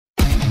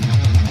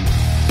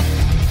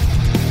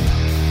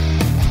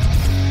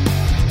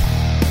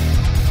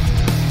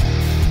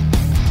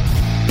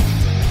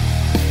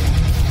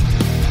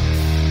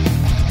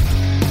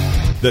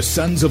The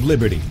Sons of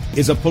Liberty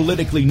is a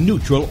politically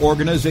neutral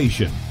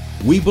organization.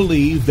 We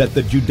believe that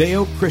the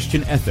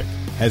Judeo-Christian ethic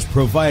has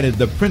provided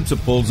the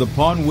principles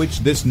upon which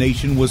this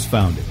nation was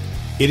founded.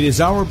 It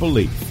is our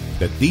belief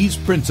that these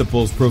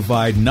principles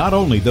provide not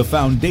only the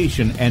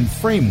foundation and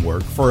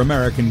framework for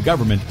American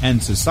government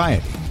and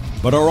society,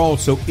 but are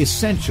also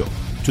essential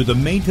to the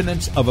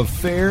maintenance of a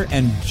fair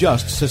and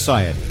just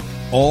society.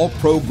 All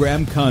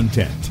program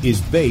content is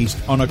based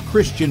on a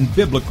Christian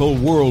biblical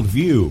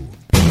worldview.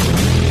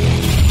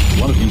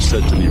 One of you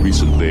said to me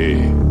recently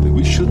that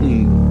we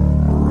shouldn't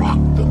rock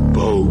the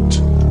boat.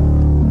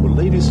 Well,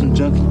 ladies and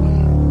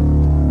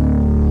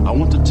gentlemen, I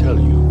want to tell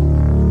you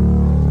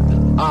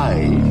that I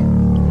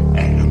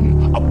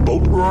am a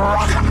boat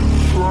rocker.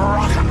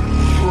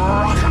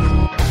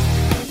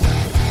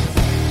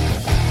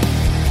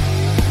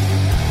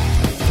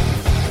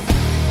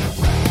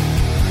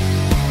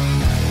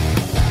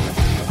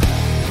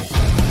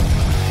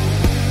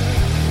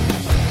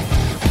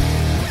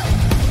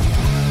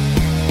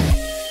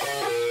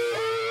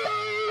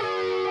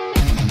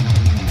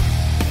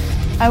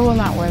 I will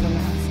not wear the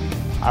mask.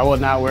 I will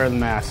not wear the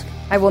mask.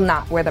 I will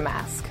not wear the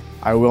mask.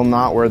 I will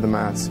not wear the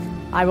mask.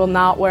 I will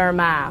not wear a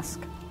mask.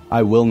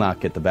 I will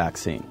not get the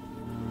vaccine.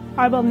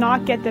 I will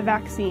not get the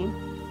vaccine.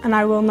 And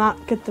I will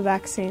not get the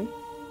vaccine.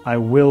 I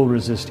will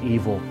resist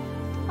evil.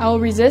 I will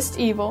resist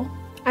evil.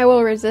 I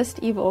will resist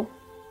evil.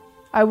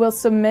 I will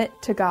submit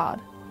to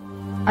God.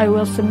 I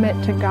will submit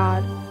to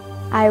God.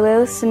 I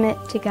will submit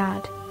to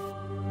God.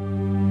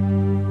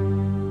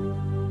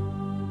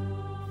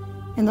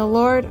 In the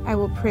Lord I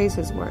will praise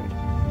His word.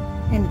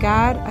 In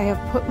God I have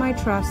put my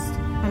trust,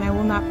 and I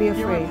will not be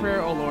afraid. Hear my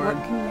prayer, O Lord,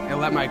 and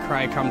let my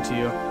cry come to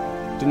you.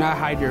 Do not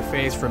hide your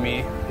face from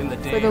me in the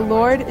day. For the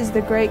Lord is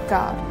the great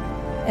God,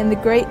 and the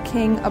great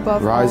King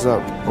above all. Rise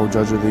up, O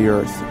judge of the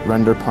earth,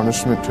 render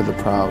punishment to the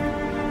proud.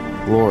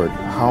 Lord,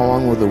 how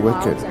long will the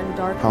wicked,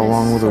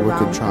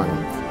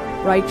 triumph?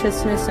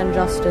 Righteousness and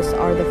justice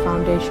are the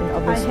foundation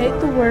of His throne. I hate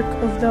the work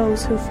of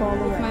those who fall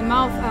away. With my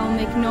mouth I will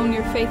make known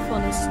your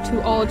faithfulness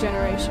to all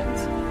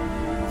generations.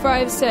 For I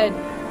have said,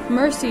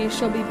 mercy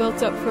shall be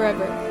built up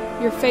forever.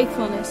 Your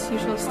faithfulness you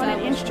shall establish.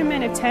 On an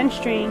instrument of 10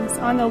 strings,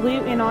 on the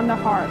lute and on the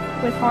harp,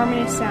 with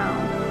harmonious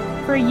sound.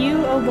 For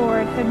you, O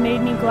Lord, have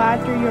made me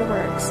glad through your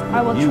works.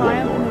 I will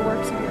triumph in the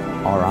works of your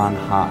hands. Are on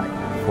high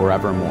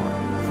forevermore.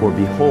 For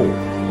behold,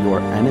 your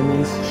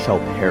enemies shall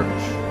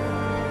perish.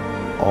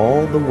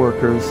 All the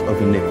workers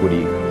of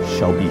iniquity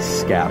shall be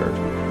scattered.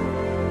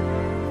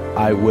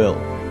 I will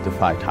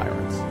defy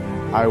tyrants.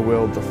 I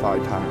will defy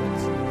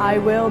tyrants. I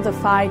will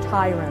defy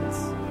tyrants.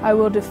 I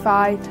will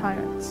defy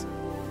tyrants.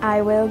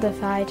 I will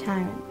defy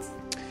tyrants.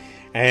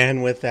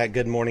 And with that,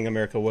 good morning,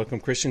 America.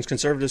 Welcome, Christians,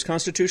 conservatives,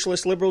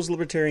 constitutionalists, liberals,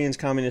 libertarians,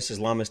 communists,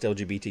 Islamists,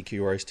 LGBTQ,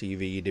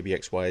 RSTV,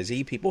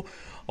 WXYZ people,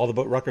 all the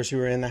boat rockers who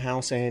are in the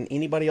house, and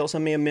anybody else I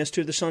may have missed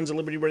to the Sons of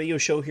Liberty radio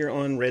show here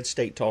on Red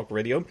State Talk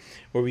Radio,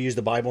 where we use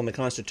the Bible and the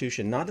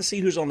Constitution, not to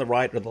see who's on the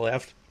right or the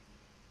left,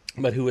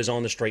 but who is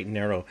on the straight and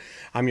narrow.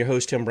 I'm your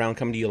host, Tim Brown,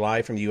 coming to you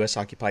live from the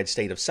U.S.-occupied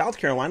state of South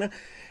Carolina,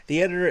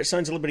 the editor at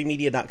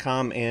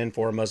sonsoflibertymedia.com, and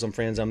for our Muslim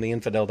friends, I'm the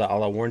infidel that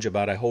Allah warned you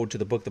about. I hold to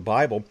the book, the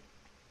Bible,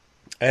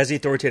 as the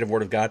authoritative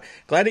Word of God.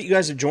 Glad that you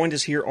guys have joined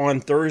us here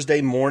on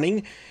Thursday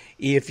morning.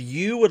 If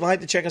you would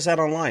like to check us out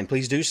online,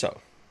 please do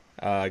so.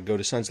 Go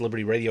to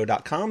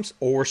sonsoflibertyradio.com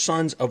or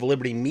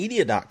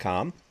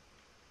sonsoflibertymedia.com.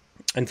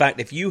 In fact,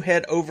 if you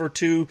head over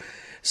to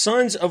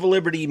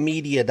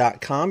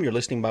sonsoflibertymedia.com, you're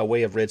listening by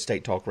way of Red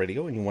State Talk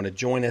Radio, and you want to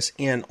join us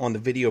in on the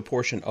video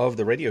portion of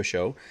the radio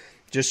show,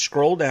 just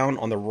scroll down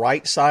on the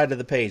right side of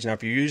the page. Now,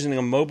 if you're using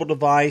a mobile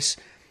device,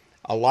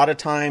 a lot of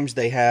times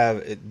they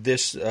have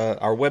this,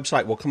 our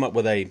website will come up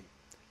with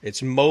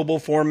it's mobile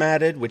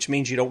formatted, which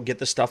means you don't get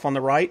the stuff on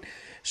the right.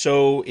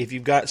 So if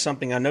you've got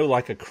something, I know,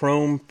 like a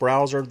Chrome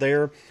browser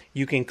there,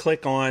 you can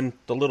click on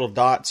the little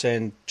dots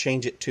and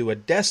change it to a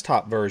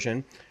desktop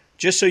version,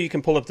 just so you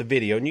can pull up the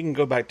video. And you can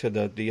go back to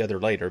the other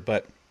later,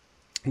 but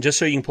just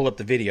so you can pull up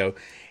the video.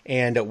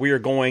 And we are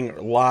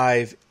going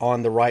live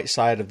on the right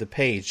side of the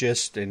page.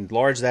 Just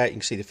enlarge that. You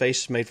can see the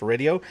faces made for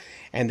radio.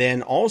 And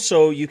then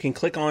also you can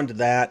click onto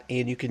that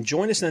and you can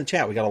join us in the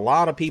chat. We got a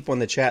lot of people in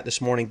the chat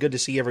this morning. Good to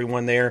see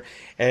everyone there.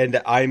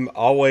 And I'm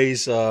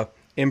always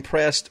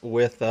impressed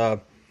with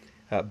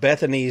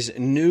Bethany's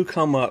new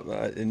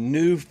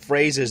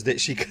phrases that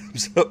she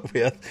comes up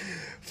with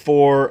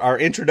for our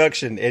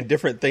introduction and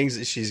different things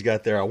that she's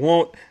got there. I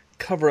won't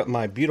cover up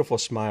my beautiful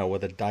smile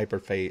with a diaper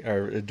face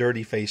or a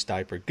dirty face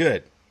diaper.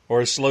 Good. Or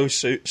a slow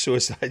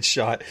suicide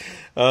shot.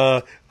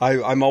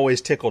 I'm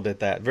always tickled at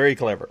that. Very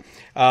clever.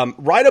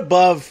 Right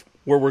above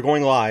where we're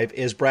going live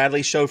is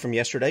Bradley's show from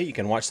yesterday. You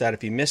can watch that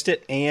if you missed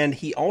it. And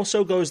he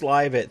also goes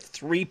live at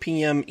 3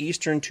 p.m.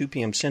 Eastern, 2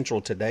 p.m. Central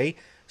today.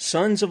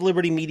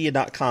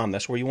 sonsoflibertymedia.com.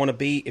 That's where you want to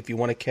be if you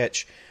want to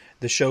catch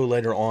the show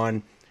later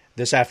on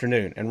this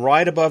afternoon. And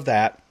right above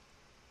that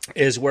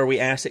is where we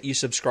ask that you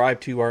subscribe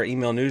to our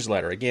email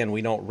newsletter. Again,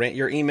 we don't rent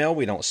your email.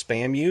 We don't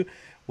spam you.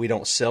 We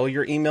don't sell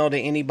your email to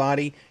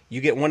anybody.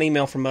 You get one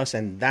email from us,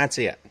 and that's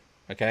it.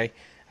 Okay?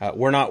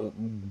 We're not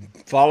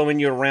following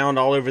you around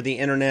all over the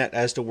internet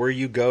as to where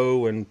you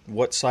go and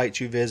what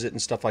sites you visit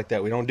and stuff like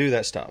that. We don't do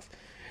that stuff.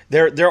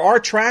 There are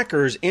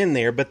trackers in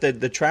there, but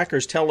the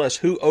trackers tell us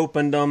who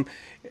opened them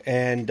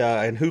and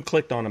who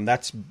clicked on them.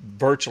 That's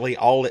virtually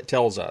all it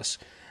tells us.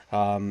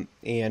 But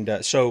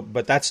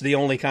that's the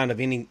only kind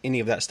of any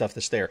of that stuff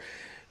that's there.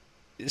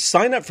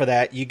 Sign up for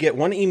that. You get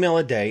one email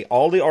a day,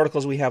 all the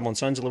articles we have on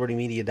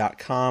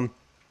sonsoflibertymedia.com,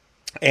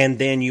 and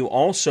then you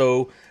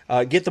also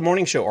get the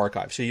morning show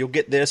archive. So you'll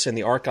get this in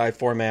the archive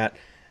format,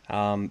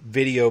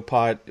 video,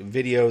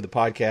 the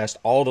podcast,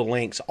 all the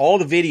links, all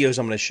the videos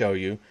I'm going to show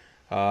you.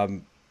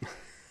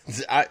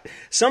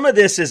 Some of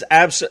this is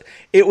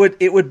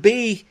it would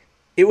be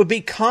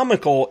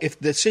comical if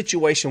the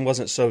situation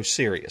wasn't so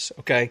serious.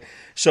 Okay,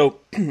 so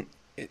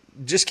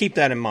just keep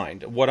that in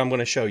mind. What I'm going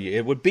to show you,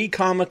 it would be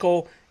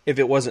comical if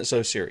it wasn't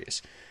so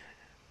serious.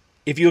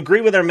 If you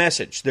agree with our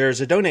message, there's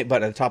a donate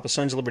button at the top of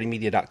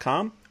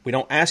sonsoflibertymedia.com. We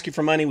don't ask you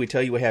for money. We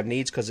tell you we have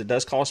needs because it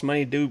does cost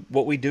money to do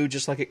what we do,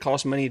 just like it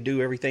costs money to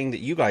do everything that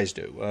you guys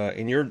do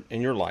in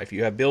your life.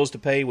 You have bills to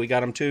pay. We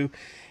got them too.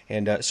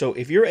 And so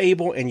if you're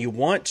able and you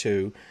want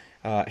to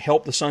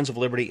help the Sons of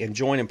Liberty and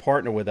join and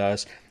partner with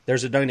us,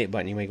 there's a donate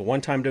button. You make a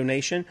one-time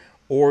donation,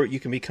 or you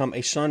can become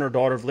a son or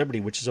daughter of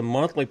Liberty, which is a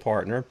monthly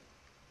partner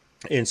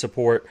in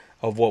support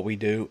of what we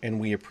do, and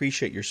we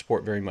appreciate your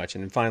support very much.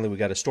 And then finally, we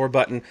got a store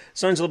button,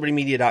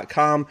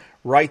 sonsoflibertymedia.com,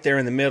 right there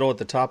in the middle at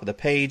the top of the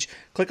page.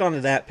 Click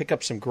onto that, pick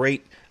up some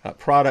great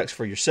products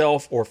for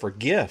yourself or for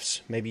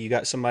gifts. Maybe you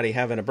got somebody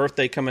having a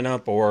birthday coming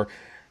up or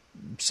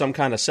some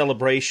kind of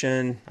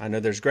celebration. I know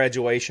there's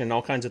graduation,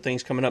 all kinds of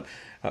things coming up.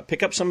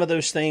 Pick up some of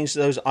those things,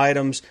 those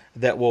items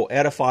that will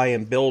edify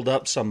and build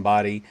up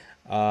somebody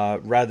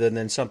rather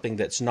than something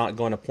that's not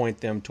going to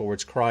point them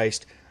towards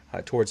Christ,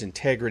 towards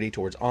integrity,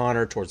 towards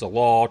honor, towards the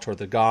law, towards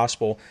the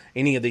gospel,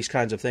 any of these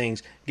kinds of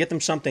things. Get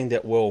them something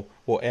that will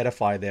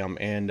edify them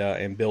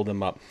and build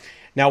them up.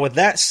 Now, with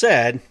that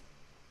said,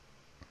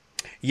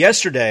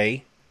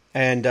 yesterday,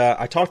 and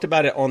I talked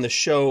about it on the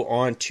show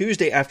on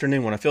Tuesday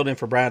afternoon when I filled in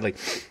for Bradley,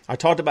 I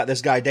talked about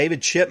this guy,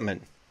 David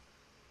Chipman,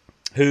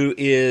 who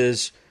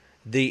is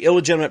the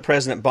illegitimate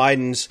President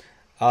Biden's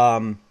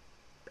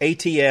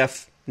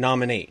ATF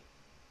nominee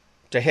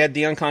to head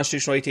the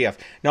unconstitutional ATF.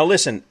 Now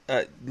listen,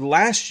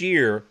 last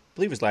year, I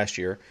believe it was last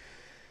year,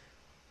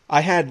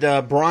 I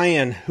had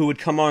Brian who would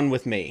come on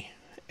with me,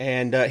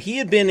 and he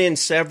had been in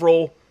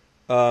several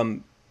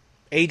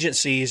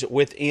agencies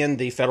within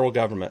the federal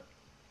government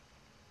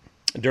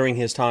during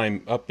his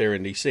time up there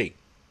in D.C.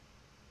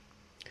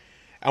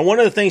 And one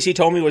of the things he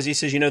told me was, he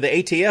says, the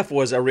ATF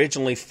was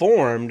originally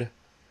formed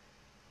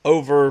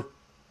over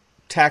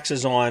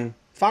taxes on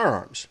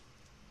firearms.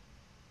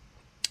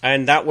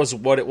 And that was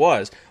what it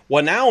was.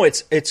 Well, now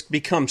it's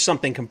become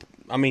something,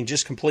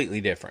 just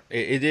completely different.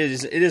 It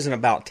isn't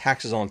about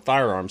taxes on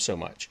firearms so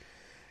much.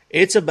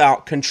 It's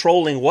about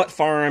controlling what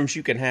firearms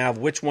you can have,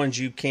 which ones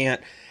you can't,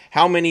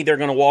 how many they're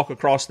going to walk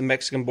across the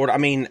Mexican border.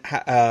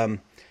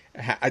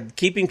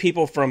 Keeping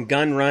people from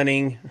gun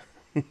running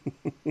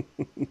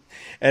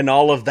and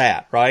all of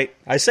that, right?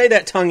 I say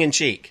that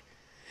tongue-in-cheek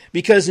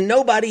because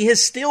nobody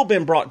has still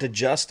been brought to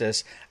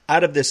justice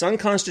out of this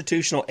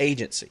unconstitutional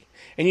agency.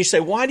 And you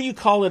say, why do you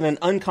call it an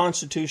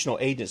unconstitutional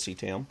agency,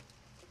 Tim?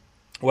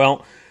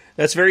 Well,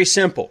 that's very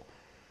simple.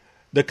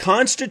 The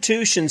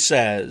Constitution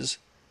says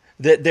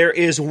that there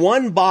is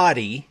one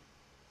body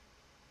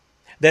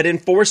that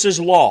enforces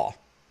law,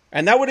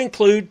 and that would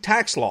include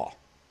tax law.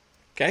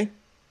 Okay?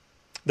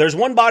 There's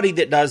one body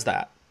that does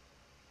that.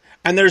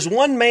 And there's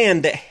one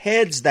man that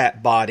heads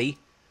that body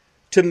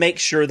to make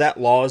sure that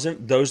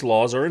those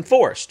laws are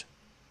enforced.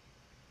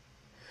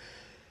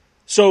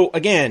 So,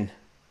 again,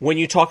 when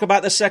you talk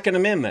about the Second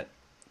Amendment,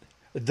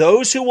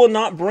 those who will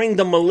not bring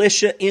the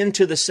militia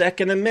into the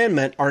Second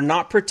Amendment are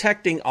not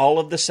protecting all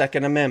of the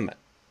Second Amendment.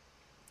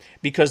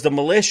 Because the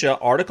militia,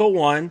 Article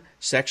 1,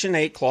 Section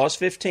 8, Clause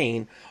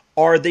 15,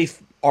 are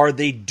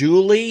the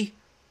duly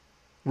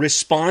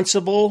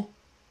responsible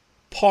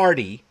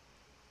party,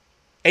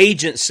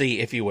 agency,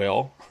 if you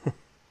will,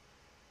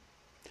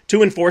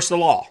 to enforce the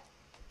law.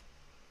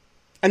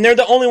 And they're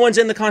the only ones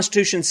in the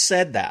Constitution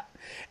said that.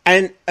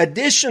 And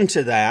addition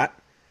to that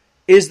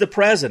is the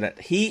president.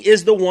 He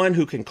is the one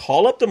who can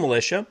call up the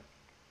militia,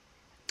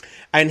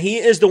 and he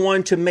is the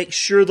one to make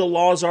sure the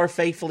laws are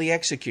faithfully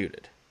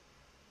executed.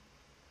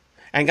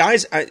 And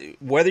guys,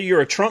 whether you're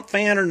a Trump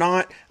fan or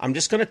not, I'm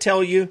just going to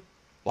tell you,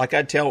 like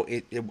I'd tell,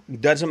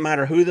 it doesn't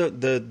matter who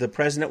the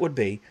president would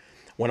be.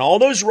 When all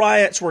those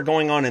riots were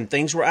going on and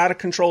things were out of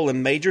control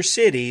in major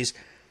cities,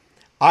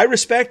 I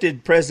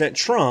respected President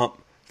Trump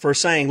for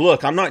saying,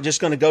 look, I'm not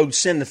just going to go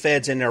send the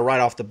feds in there right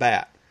off the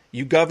bat.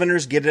 You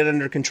governors, get it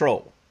under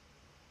control.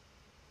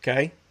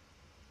 Okay?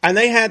 And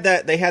they had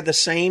the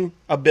same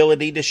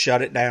ability to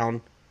shut it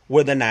down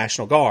with the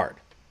National Guard.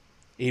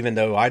 Even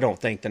though I don't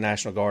think the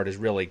National Guard is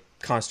really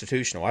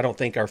constitutional. I don't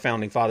think our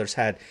founding fathers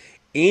had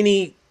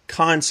any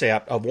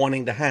concept of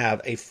wanting to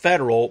have a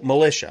federal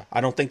militia.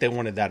 I don't think they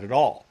wanted that at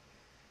all.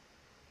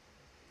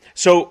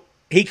 So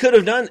he could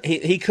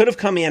have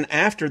come in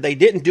after they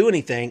didn't do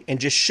anything and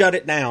just shut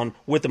it down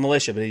with the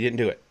militia, but he didn't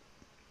do it.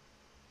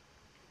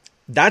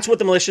 That's what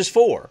the militia's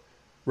for.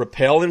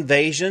 Repel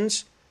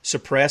invasions,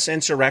 suppress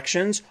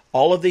insurrections,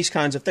 all of these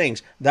kinds of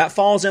things. That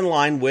falls in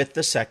line with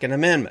the Second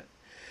Amendment.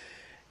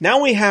 Now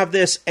we have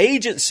this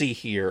agency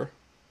here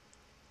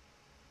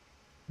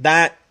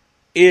that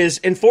is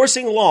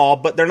enforcing law,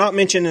 but they're not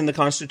mentioned in the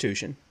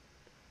Constitution.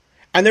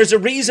 And there's a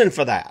reason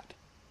for that.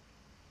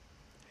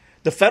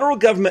 The federal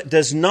government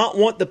does not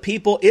want the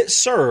people it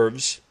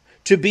serves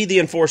to be the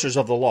enforcers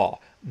of the law.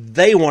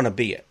 They want to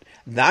be it.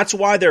 That's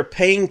why they're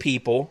paying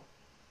people,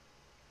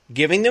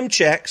 giving them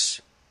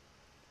checks,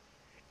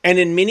 and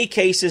in many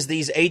cases,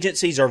 these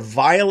agencies are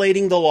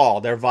violating the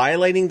law. They're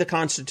violating the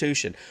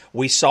Constitution.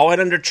 We saw it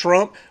under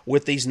Trump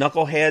with these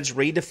knuckleheads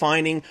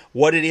redefining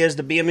what it is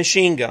to be a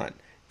machine gun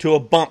to a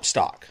bump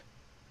stock.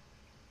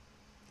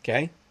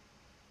 Okay?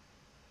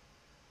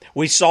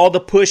 We saw the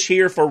push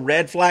here for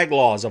red flag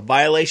laws, a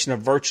violation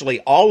of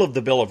virtually all of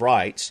the Bill of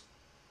Rights.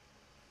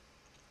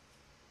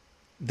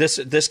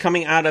 This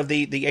coming out of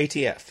the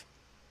ATF.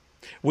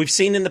 We've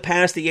seen in the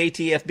past the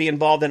ATF be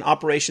involved in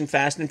Operation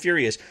Fast and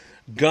Furious,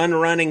 gun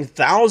running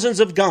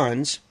thousands of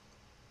guns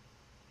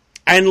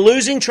and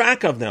losing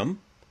track of them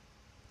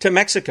to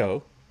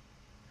Mexico,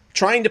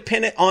 trying to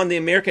pin it on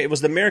it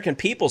was the American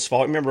people's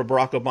fault. Remember,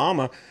 Barack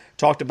Obama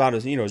talked about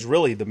it was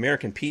really the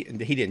American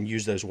people. He didn't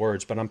use those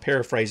words, but I'm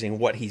paraphrasing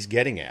what he's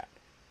getting at.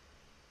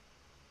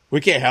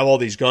 We can't have all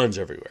these guns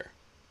everywhere.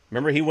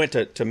 Remember, he went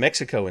to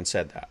Mexico and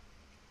said that.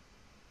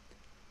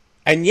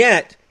 And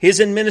yet, his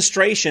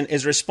administration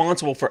is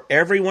responsible for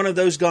every one of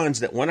those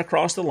guns that went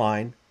across the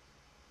line,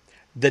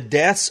 the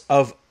deaths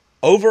of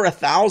over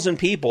 1,000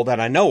 people that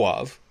I know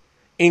of,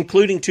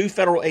 including 2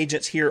 federal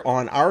agents here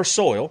on our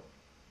soil,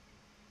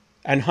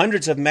 and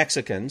hundreds of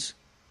Mexicans.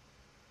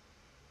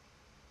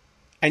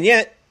 And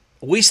yet,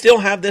 we still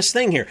have this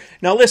thing here.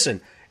 Now listen,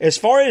 as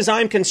far as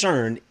I'm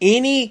concerned,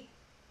 any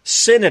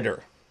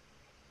senator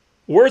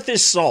worth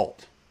his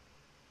salt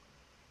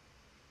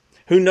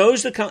who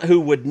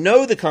would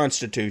know the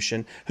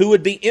Constitution, who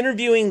would be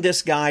interviewing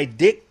this guy,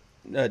 David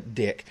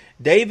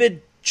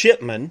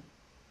Chipman,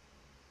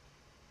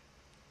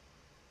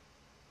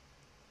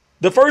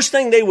 the first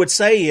thing they would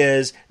say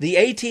is, the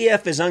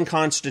ATF is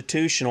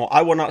unconstitutional.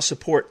 I will not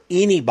support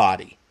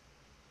anybody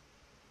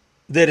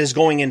that is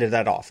going into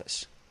that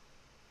office.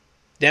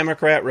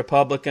 Democrat,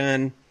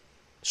 Republican,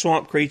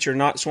 swamp creature,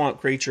 not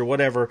swamp creature,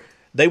 whatever.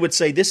 They would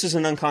say this is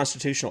an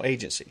unconstitutional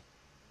agency.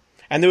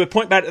 And they would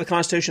point back to the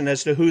Constitution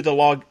as to who the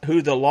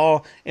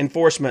law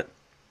enforcement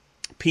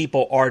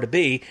people are to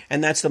be,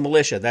 and that's the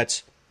militia.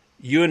 That's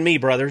you and me,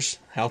 brothers,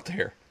 out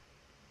there.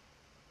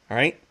 All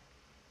right?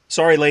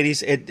 Sorry,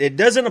 ladies, it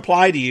doesn't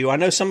apply to you. I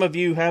know some of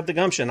you have the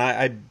gumption.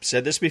 I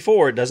said this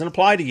before. It doesn't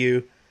apply to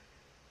you.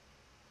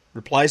 It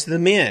applies to the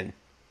men.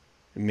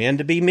 Men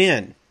to be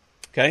men.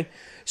 Okay?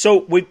 So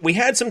we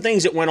had some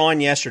things that went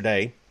on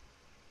yesterday.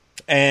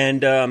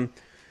 And,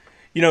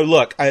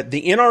 look,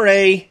 the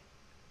NRA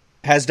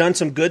has done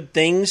some good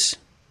things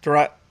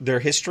throughout their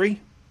history,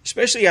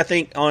 especially, I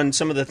think, on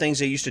some of the things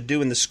they used to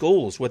do in the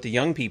schools with the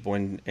young people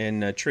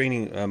and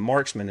training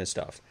marksmen and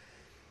stuff.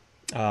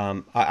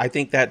 I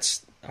think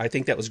that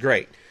was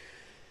great.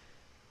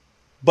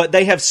 But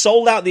they have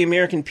sold out the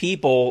American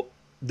people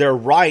their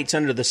rights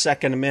under the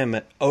Second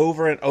Amendment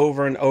over and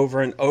over and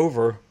over and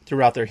over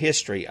throughout their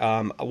history.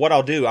 What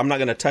I'll do, I'm not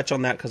going to touch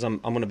on that because I'm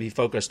going to be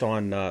focused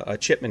on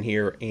Chipman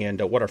here and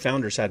what our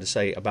founders had to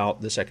say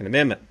about the Second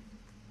Amendment.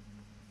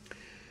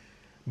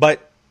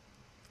 But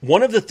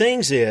one of the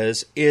things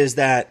is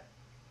that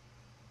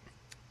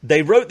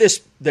they wrote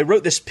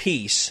this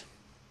piece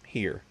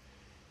here,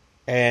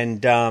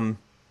 and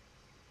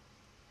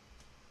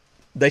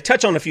they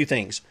touch on a few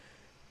things.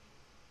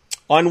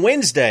 On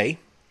Wednesday,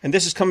 and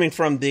this is coming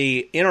from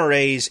the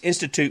NRA's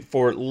Institute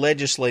for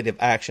Legislative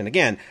Action.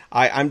 Again,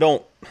 I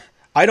don't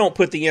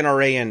put the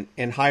NRA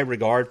in high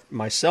regard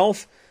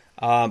myself,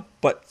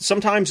 but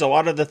sometimes a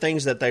lot of the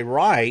things that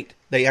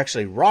they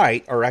actually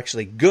write are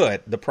actually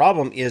good. The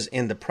problem is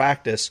in the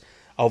practice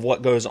of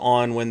what goes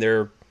on when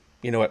they're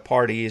at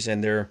parties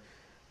and they're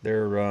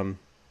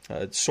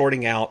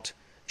sorting out,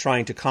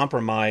 trying to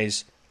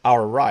compromise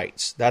our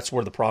rights. That's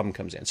where the problem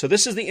comes in. So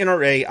this is the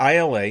NRA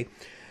ILA.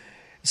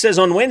 It says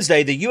on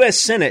Wednesday, the U.S.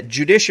 Senate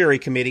Judiciary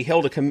Committee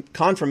held a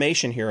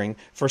confirmation hearing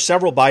for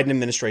several Biden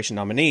administration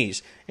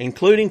nominees,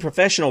 including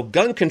professional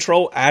gun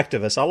control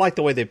activists. I like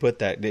the way they put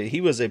that.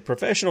 He was a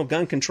professional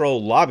gun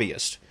control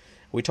lobbyist.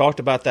 We talked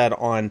about that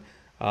on,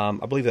 I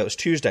believe that was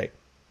Tuesday.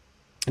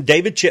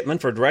 David Chipman,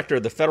 for director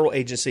of the federal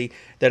agency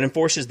that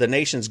enforces the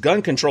nation's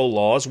gun control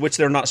laws, which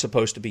there are not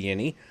supposed to be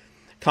any,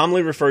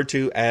 commonly referred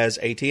to as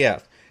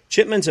ATF.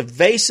 Chipman's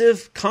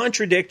evasive,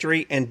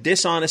 contradictory, and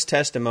dishonest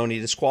testimony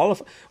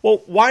disqualified.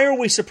 Well, why are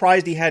we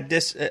surprised he had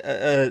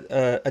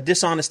a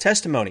dishonest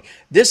testimony?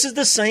 This is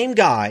the same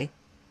guy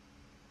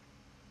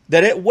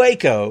that at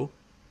Waco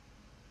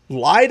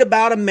lied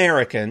about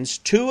Americans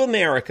to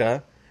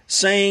America,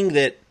 saying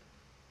that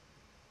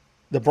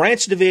the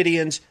Branch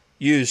Davidians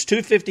used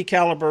 .250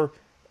 caliber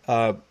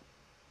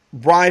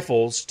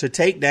rifles to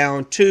take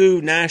down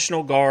 2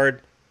 National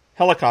Guard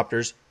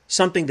helicopters,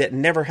 something that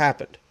never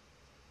happened.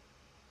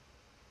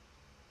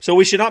 So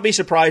we should not be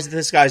surprised that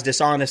this guy's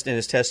dishonest in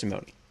his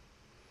testimony.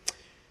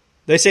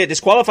 They say it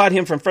disqualified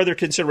him from further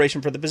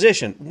consideration for the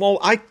position. Well,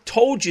 I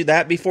told you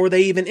that before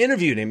they even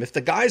interviewed him. If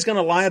the guy's going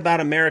to lie about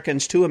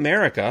Americans to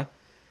America,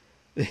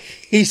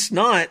 he's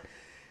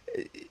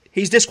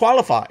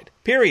disqualified,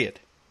 period.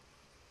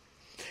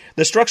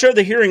 The structure of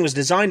the hearing was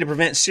designed to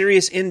prevent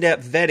serious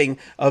in-depth vetting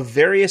of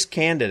various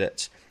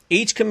candidates.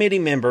 Each committee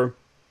member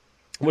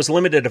was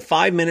limited to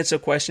 5 minutes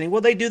of questioning.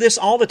 Well, they do this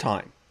all the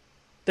time.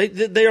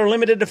 They are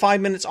limited to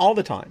 5 minutes all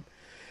the time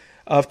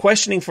of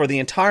questioning for the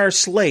entire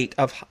slate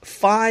of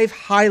 5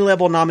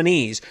 high-level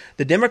nominees.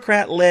 The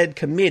Democrat-led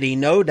committee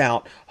no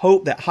doubt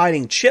hoped that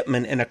hiding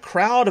Chipman in a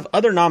crowd of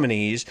other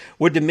nominees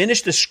would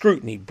diminish the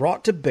scrutiny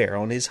brought to bear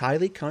on his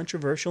highly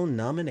controversial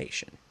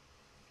nomination.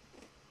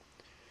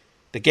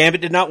 The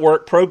gambit did not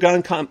work.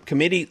 Pro-gun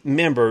committee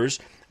members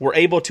were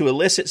able to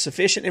elicit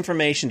sufficient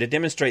information to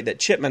demonstrate that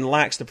Chipman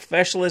lacks the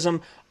professionalism,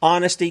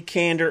 honesty,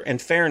 candor,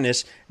 and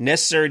fairness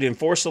necessary to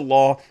enforce the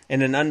law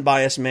in an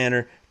unbiased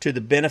manner to the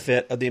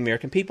benefit of the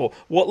American people.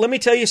 Well, let me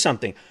tell you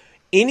something.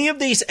 Any of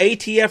these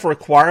ATF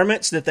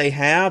requirements that they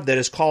have that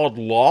is called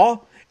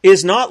law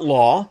is not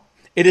law.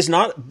 It is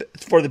not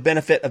for the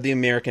benefit of the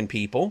American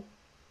people.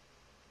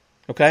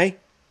 Okay?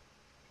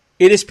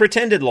 It is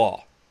pretended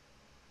law.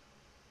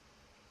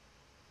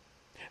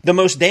 The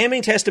most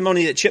damning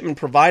testimony that Chipman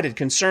provided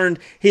concerned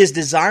his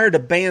desire to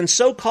ban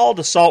so-called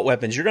assault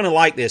weapons. You're going to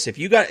like this. If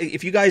you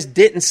guys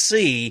didn't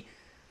see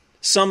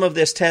some of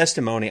this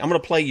testimony, I'm going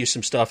to play you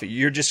some stuff.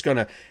 You're just going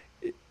to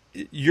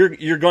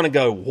you're going to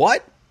go,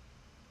 what?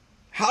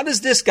 How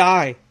does this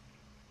guy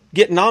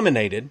get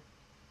nominated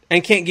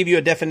and can't give you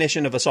a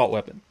definition of assault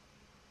weapon?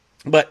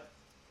 But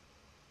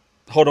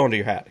hold on to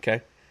your hat,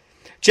 okay?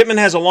 Chipman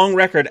has a long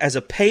record as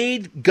a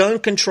paid gun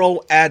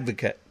control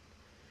advocate.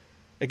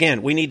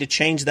 Again, we need to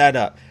change that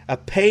up. A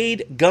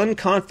paid gun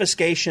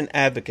confiscation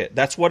advocate.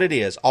 That's what it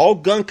is. All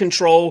gun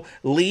control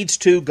leads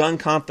to gun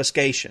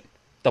confiscation.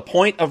 The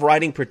point of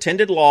writing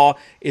pretended law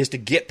is to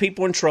get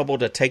people in trouble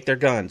to take their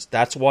guns.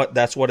 That's what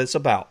it's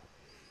about.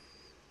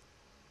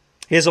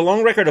 He has a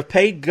long record of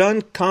paid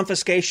gun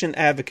confiscation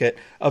advocate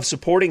of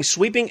supporting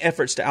sweeping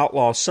efforts to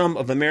outlaw some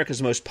of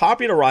America's most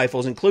popular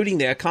rifles, including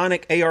the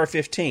iconic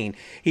AR-15.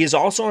 He is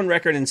also on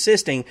record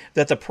insisting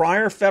that the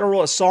prior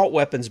federal assault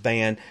weapons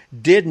ban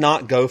did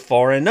not go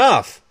far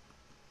enough.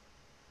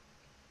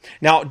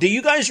 Now, do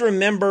you guys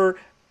remember,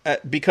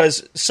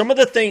 because some of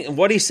the thing,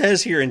 what he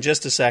says here in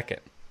just a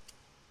second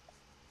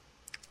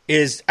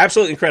is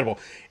absolutely incredible.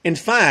 In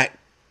fact,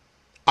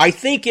 I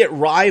think it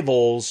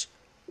rivals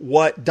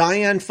what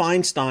Dianne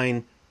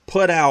Feinstein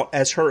put out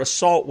as her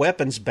assault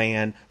weapons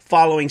ban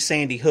following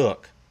Sandy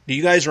Hook. Do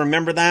you guys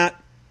remember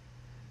that?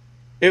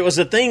 It was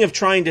a thing of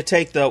trying to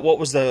take the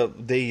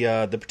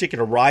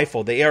particular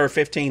rifle, the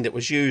AR-15 that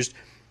was used,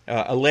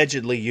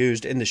 allegedly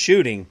used in the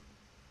shooting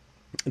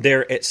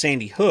there at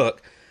Sandy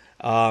Hook.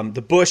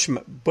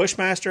 The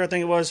Bushmaster, I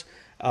think it was.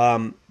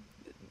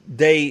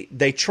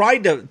 They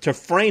tried to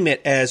frame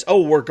it as,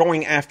 oh, we're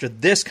going after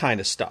this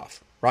kind of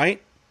stuff,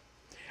 right?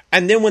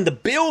 And then when the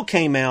bill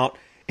came out,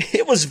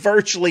 it was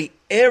virtually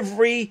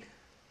every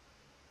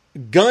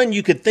gun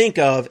you could think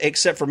of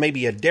except for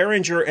maybe a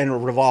Derringer and a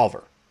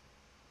revolver.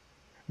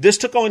 This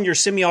took on your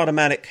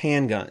semi-automatic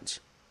handguns.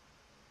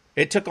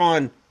 It took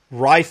on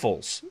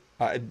rifles,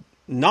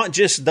 not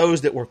just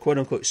those that were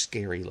quote-unquote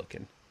scary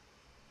looking.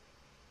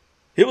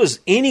 It was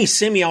any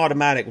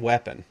semi-automatic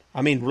weapon.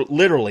 I mean,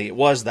 literally, it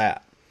was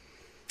that.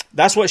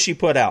 That's what she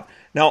put out.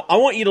 Now, I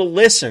want you to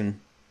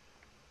listen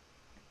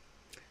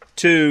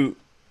to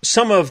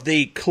some of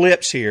the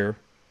clips here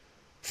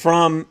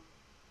from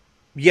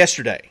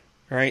yesterday.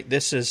 All right,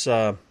 this is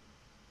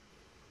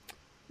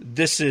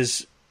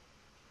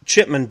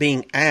Chipman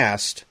being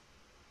asked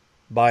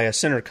by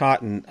Senator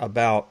Cotton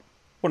about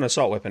what an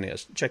assault weapon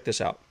is. Check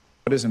this out.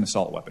 What is an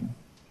assault weapon?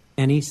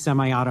 Any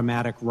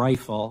semi-automatic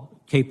rifle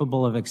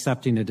capable of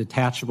accepting a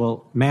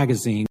detachable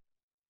magazine.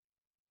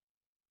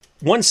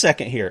 1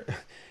 second here.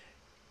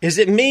 Is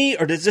it me,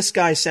 or does this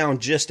guy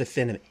sound just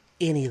effeminate?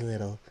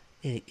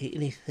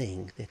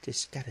 Anything that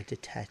has got a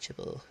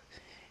detachable.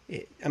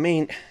 I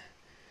mean,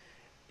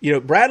 you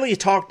know, Bradley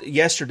talked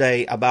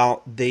yesterday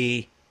about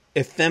the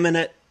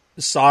effeminate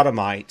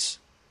sodomites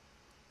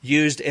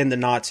used in the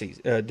Nazis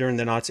during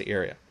the Nazi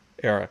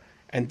era,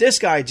 and this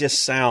guy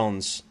just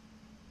sounds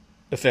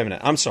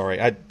effeminate. I'm sorry,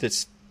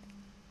 it's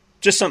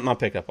just something I'll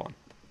pick up on.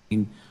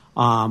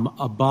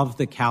 Above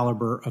the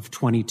caliber of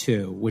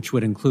 .22, which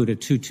would include a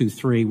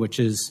 .223, which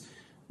is,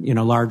 you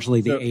know,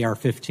 largely the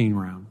AR-15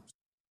 round.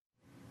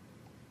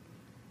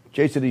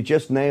 Jason, he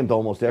just named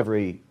almost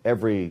every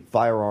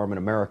firearm in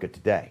America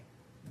today.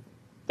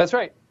 That's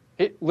right.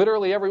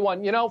 Literally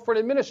everyone. You know, for an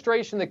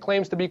administration that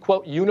claims to be,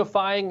 quote,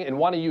 unifying and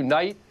want to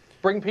unite,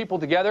 bring people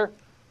together,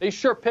 they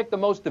sure picked the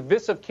most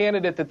divisive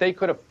candidate that they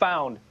could have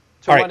found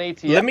to run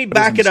ATF. Let me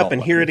back it up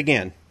and hear it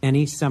again.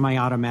 Any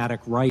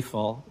semi-automatic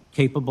rifle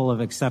capable of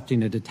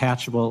accepting a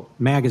detachable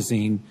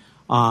magazine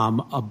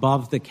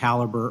above the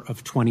caliber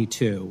of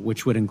 .22,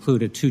 which would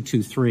include a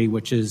 .223,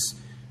 which is,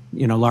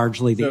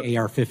 largely the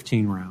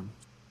AR-15 round.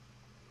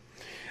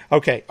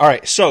 Okay, all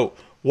right. So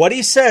what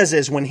he says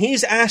is when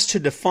he's asked to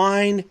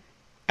define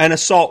an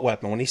assault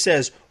weapon, when he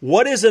says,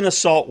 what is an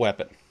assault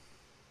weapon?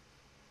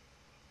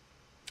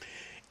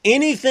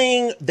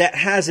 Anything that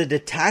has a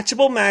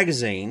detachable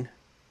magazine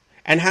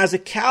and has a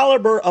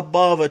caliber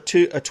above a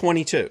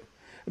 22.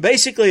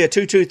 Basically, a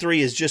 .223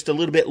 is just a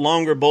little bit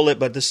longer bullet,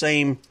 but the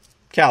same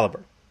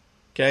caliber.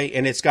 Okay,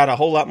 and it's got a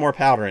whole lot more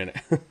powder in it.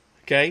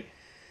 Okay,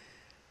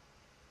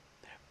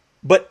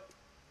 but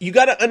you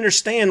got to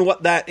understand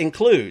what that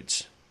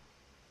includes.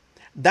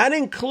 That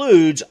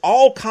includes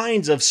all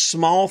kinds of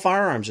small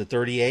firearms, a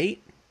 .38,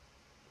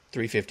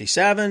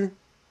 .357,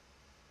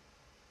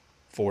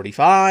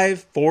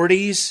 .45,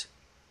 .40s.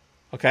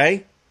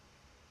 Okay,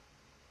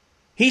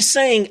 he's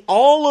saying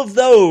all of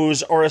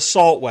those are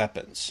assault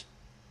weapons.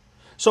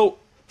 So,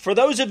 for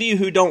those of you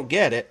who don't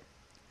get it,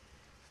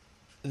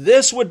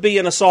 this would be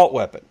an assault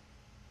weapon.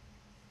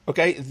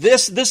 Okay,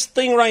 this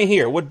thing right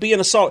here would be an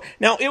assault.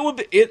 Now,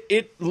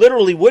 it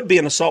literally would be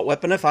an assault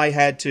weapon if I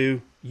had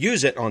to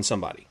use it on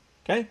somebody.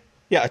 Okay,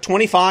 yeah, a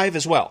 25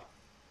 as well.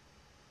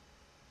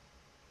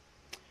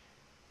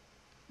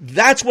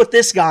 That's what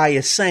this guy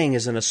is saying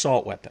is an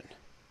assault weapon.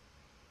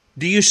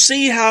 Do you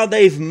see how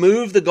they've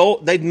moved the goal?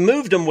 They've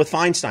moved them with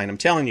Feinstein. I'm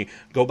telling you,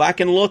 go back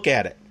and look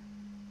at it.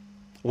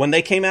 When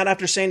they came out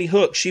after Sandy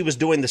Hook, she was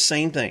doing the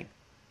same thing.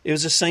 It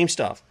was the same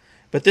stuff.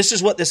 But this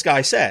is what this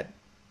guy said.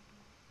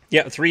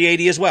 Yeah,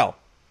 380 as well.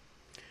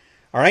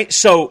 All right,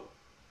 so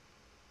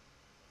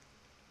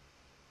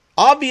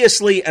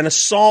obviously an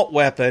assault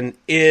weapon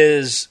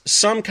is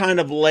some kind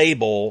of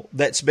label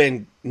that's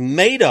been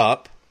made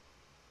up,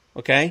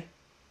 okay?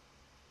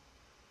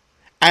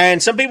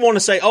 And some people want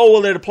to say, oh,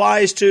 well, it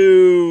applies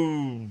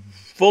to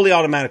fully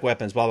automatic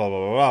weapons, blah, blah,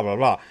 blah, blah, blah,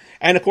 blah.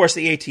 And, of course,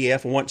 the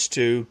ATF wants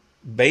to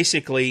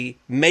basically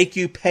make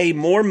you pay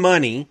more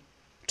money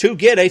to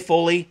get a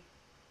fully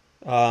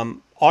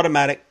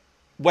automatic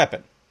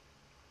weapon.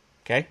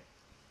 Okay?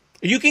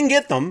 You can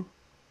get them.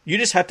 You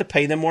just have to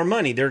pay them more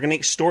money. They're going to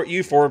extort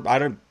you for,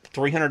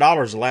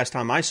 $300 the last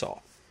time I saw.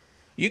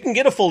 You can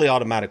get a fully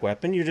automatic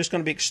weapon. You're just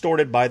going to be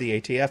extorted by the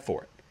ATF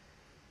for it.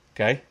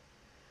 Okay?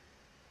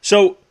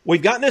 So,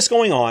 we've got this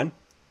going on.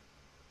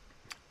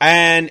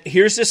 And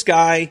here's this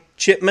guy,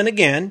 Chipman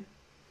again.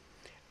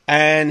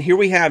 And here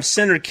we have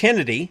Senator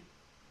Kennedy.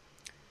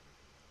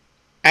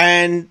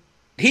 And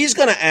he's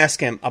going to ask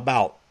him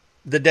about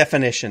the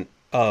definition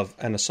of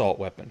an assault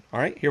weapon. All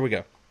right, here we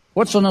go.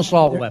 What's an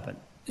assault weapon?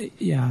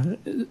 Yeah,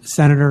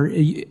 Senator,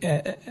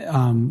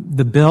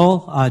 the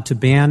bill to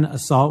ban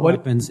assault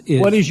weapons is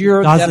what is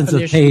your dozens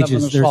of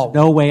pages. Of There's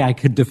no way I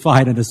could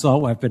define an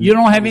assault weapon. You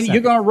don't have any.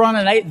 You're going to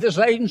run this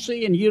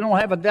agency, and you don't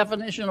have a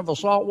definition of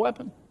assault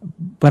weapon.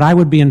 But I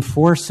would be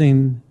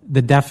enforcing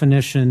the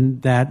definition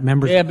that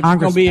members of Congress you're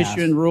going to be passed.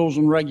 issuing rules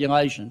and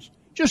regulations.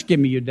 Just give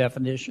me your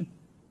definition.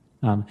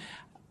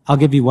 I'll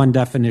give you one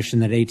definition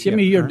that ATF give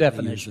me your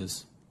definition.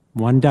 Uses.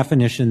 One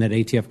definition that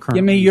ATF currently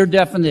give me your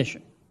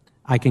definition.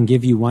 I can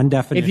give you one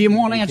definition. If you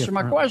won't answer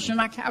my question,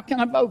 how can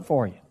I vote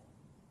for you?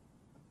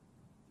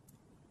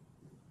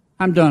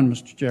 I'm done,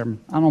 Mr. Chairman.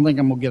 I don't think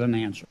I'm going to get an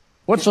answer.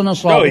 What's an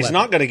assault weapon? No, he's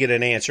not going to get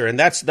an answer, and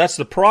that's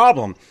the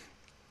problem.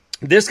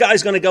 This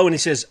guy's going to go and he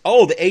says,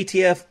 oh, the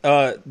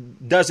ATF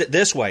does it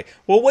this way.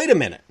 Well, wait a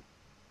minute.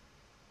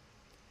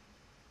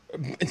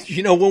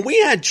 When we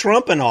had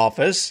Trump in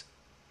office,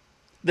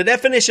 the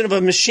definition of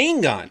a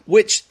machine gun,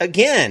 which,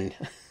 again,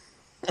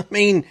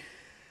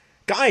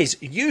 guys,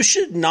 you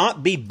should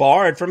not be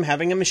barred from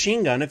having a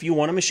machine gun if you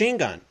want a machine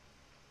gun.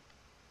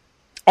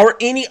 Or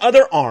any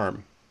other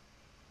arm.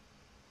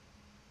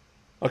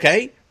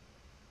 Okay?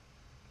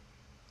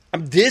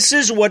 This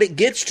is what it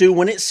gets to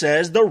when it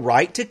says the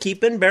right to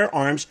keep and bear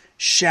arms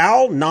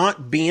shall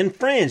not be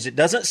infringed. It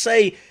doesn't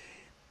say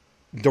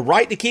the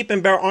right to keep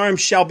and bear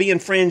arms shall be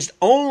infringed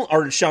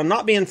or shall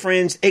not be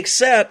infringed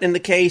except in the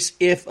case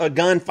if a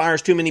gun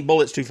fires too many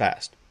bullets too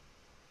fast.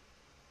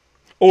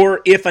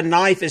 Or if a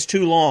knife is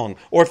too long.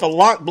 Or if a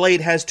lock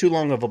blade has too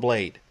long of a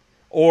blade.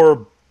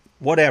 Or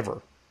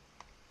whatever.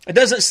 It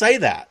doesn't say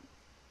that.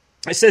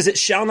 It says it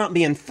shall not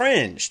be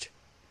infringed.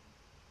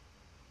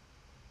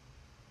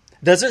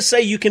 Doesn't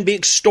say you can be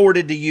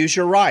extorted to use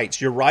your rights.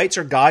 Your rights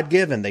are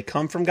God-given. They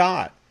come from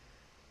God.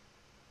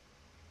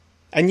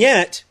 And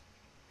yet,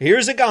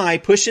 here's a guy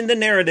pushing the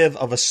narrative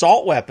of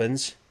assault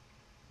weapons,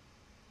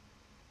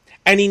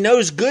 and he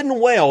knows good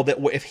and well that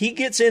if he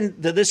gets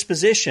into this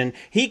position,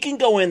 he can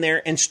go in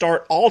there and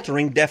start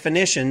altering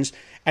definitions,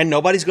 and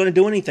nobody's going to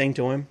do anything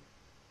to him.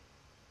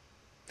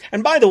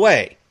 And by the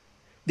way,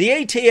 the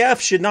ATF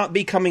should not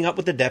be coming up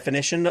with the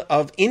definition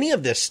of any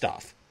of this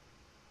stuff.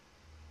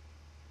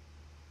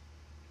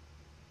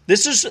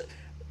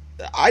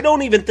 I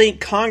don't even think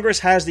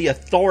Congress has the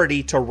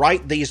authority to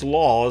write these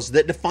laws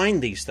that define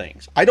these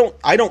things. I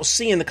don't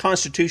see in the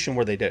Constitution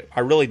where they do.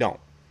 I really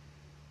don't.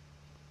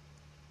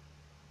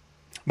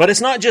 But it's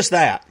not just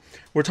that.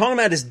 we're talking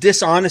about is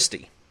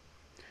dishonesty.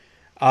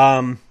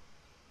 Here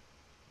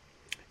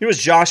was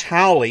Josh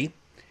Hawley.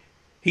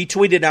 He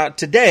tweeted out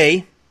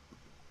today,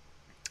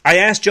 I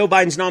asked Joe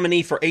Biden's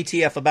nominee for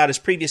ATF about his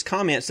previous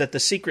comments that the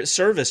Secret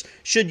Service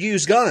should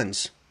use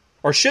guns,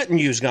 or shouldn't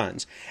use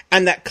guns,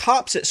 and that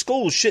cops at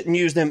schools shouldn't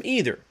use them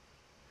either.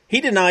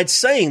 He denied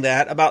saying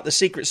that about the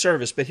Secret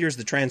Service, but here's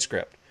the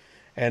transcript.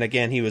 And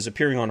again, he was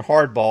appearing on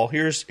Hardball.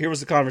 Here was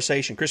the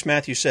conversation. Chris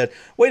Matthews said,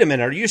 wait a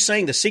minute, are you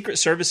saying the Secret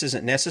Service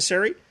isn't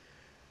necessary?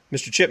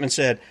 Mr. Chipman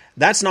said,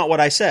 that's not what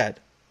I said.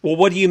 Well,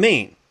 what do you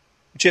mean?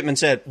 Chipman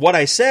said, what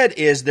I said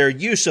is their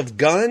use of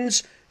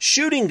guns,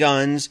 shooting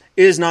guns,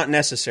 is not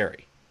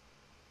necessary.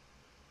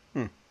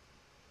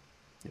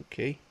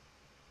 Okay.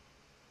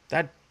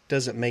 That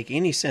doesn't make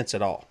any sense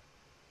at all.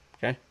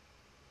 Okay.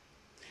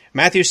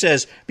 Matthew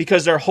says,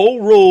 because their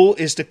whole rule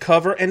is to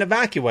cover and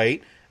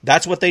evacuate,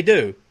 that's what they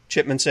do.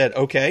 Chipman said,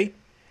 okay.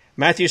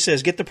 Matthew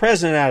says, get the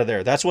president out of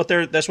there. That's what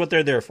they're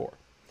there for.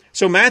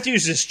 So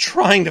Matthews is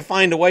trying to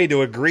find a way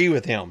to agree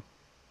with him.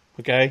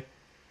 Okay?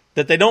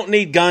 That they don't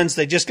need guns,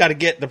 they just got to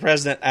get the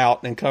president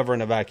out and cover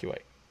and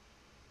evacuate.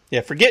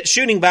 Yeah, forget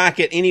shooting back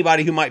at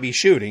anybody who might be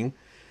shooting.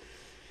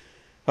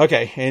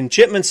 Okay, and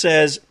Chipman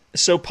says,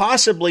 so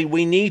possibly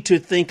we need to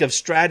think of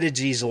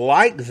strategies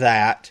like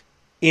that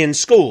in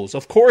schools.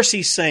 Of course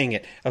he's saying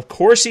it. Of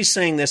course he's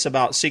saying this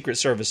about Secret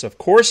Service. Of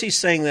course he's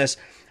saying this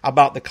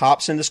about the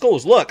cops in the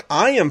schools. Look,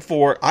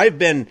 I've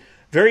been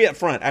very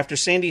upfront. After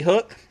Sandy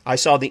Hook, I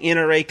saw the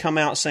NRA come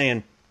out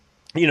saying,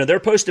 they're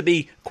supposed to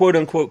be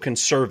quote-unquote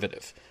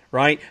conservative,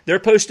 right? They're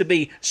supposed to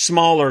be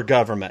smaller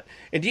government.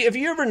 And have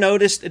you ever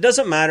noticed, it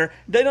doesn't matter,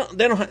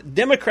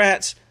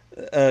 Democrats,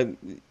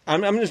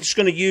 I'm just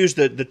going to use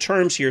the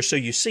terms here so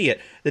you see it.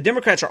 The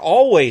Democrats are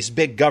always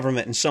big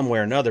government in some way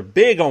or another,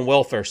 big on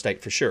welfare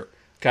state for sure,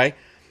 okay?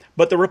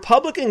 But the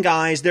Republican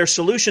guys, their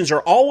solutions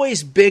are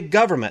always big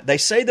government. They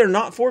say they're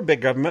not for big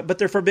government, but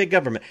they're for big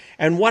government.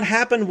 And what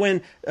happened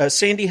when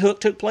Sandy Hook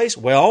took place?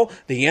 Well,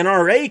 the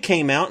NRA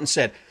came out and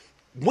said,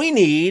 we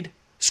need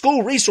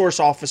school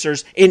resource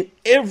officers in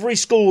every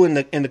school in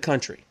the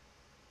country.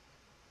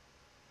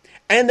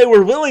 And they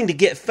were willing to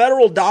get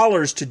federal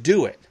dollars to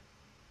do it.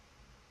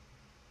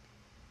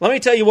 Let me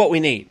tell you what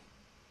we need.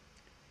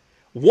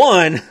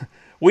 One,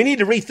 we need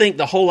to rethink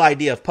the whole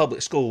idea of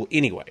public school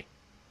anyway.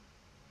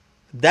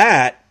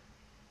 That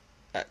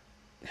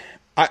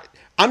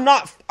I'm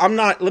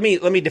not let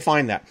me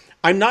define that.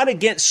 I'm not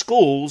against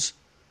schools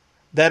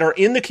that are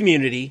in the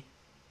community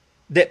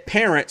that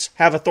parents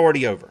have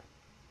authority over.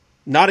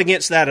 Not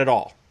against that at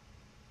all.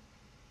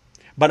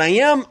 But I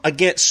am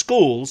against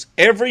schools,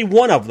 every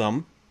one of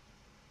them,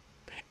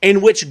 in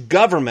which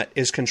government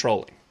is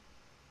controlling.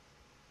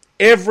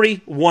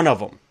 Every one of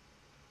them.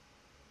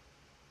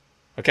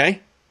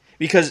 Okay?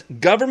 Because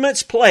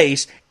government's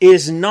place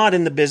is not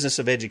in the business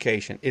of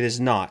education. It is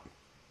not.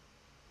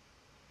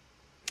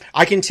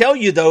 I can tell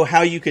you, though,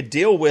 how you could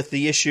deal with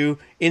the issue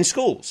in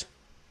schools.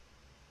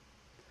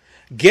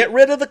 Get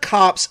rid of the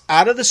cops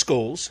out of the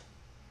schools,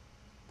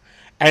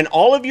 and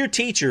all of your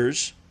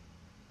teachers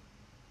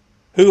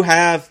who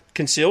have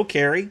concealed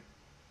carry,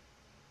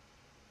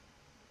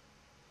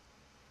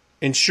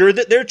 ensure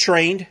that they're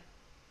trained,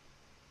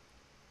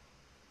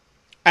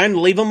 and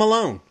leave them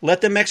alone. Let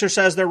them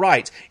exercise their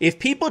rights. If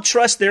people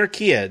trust their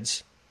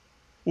kids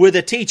with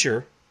a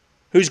teacher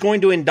who's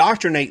going to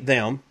indoctrinate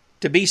them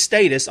to be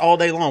status all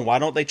day long, why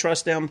don't they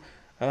trust them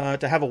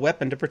to have a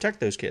weapon to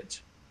protect those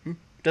kids?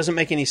 Doesn't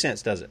make any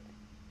sense, does it?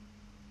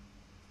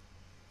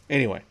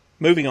 Anyway,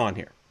 moving on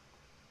here.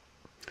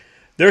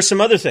 There are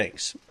some other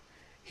things.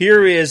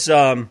 Here is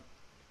Senator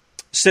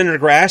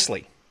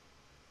Grassley,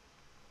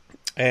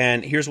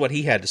 and here's what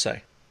he had to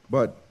say.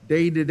 But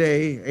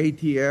day-to-day,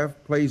 ATF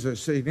plays a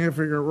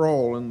significant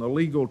role in the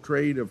legal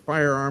trade of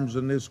firearms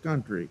in this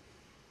country.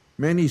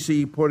 Many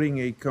see putting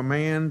a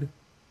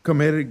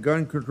committed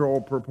gun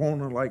control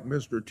proponent like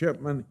Mr.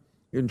 Chipman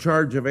in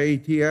charge of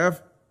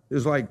ATF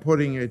is like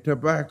putting a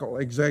tobacco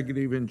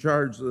executive in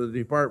charge of the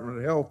Department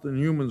of Health and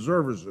Human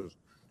Services,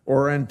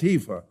 or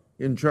Antifa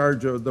in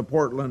charge of the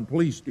Portland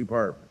Police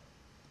Department.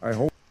 I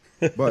hope,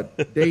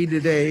 but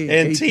day-to-day...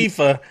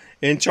 Antifa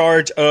in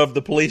charge of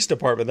the police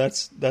department.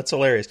 That's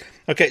hilarious.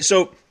 Okay,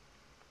 so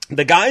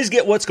the guys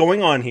get what's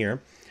going on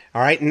here.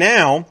 All right,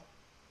 now,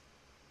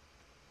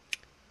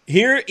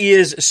 here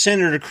is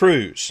Senator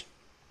Cruz.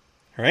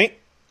 All right?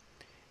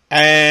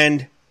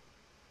 And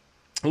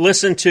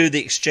listen to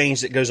the exchange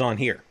that goes on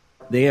here.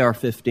 The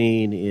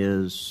AR-15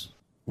 is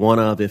one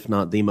of, if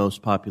not the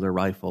most popular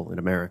rifle in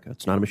America.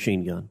 It's not a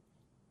machine gun.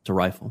 It's a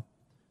rifle.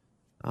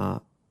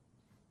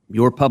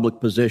 Your public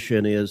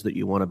position is that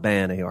you want to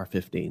ban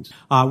AR-15s.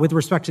 With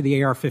respect to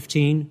the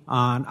AR-15,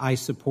 I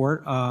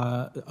support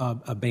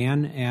a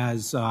ban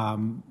as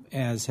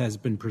has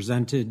been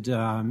presented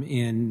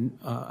in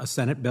a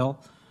Senate bill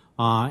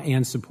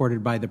and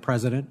supported by the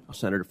President.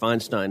 Senator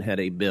Feinstein had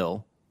a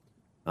bill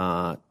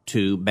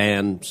to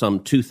ban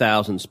some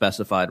 2,000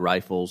 specified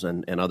rifles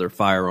and other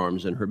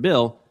firearms in her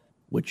bill,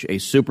 which a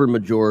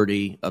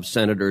supermajority of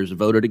senators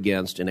voted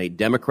against in a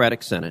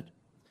Democratic Senate.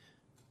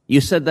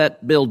 You said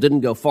that bill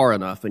didn't go far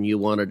enough, and you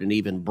wanted an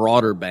even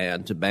broader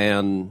ban to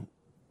ban.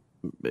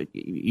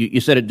 You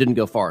said it didn't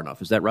go far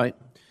enough. Is that right?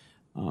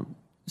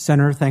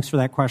 Senator, thanks for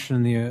that question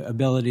and the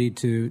ability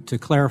to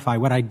clarify.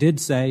 What I did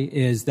say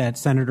is that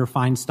Senator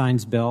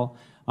Feinstein's bill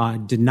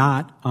did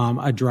not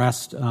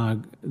address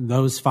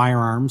those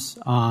firearms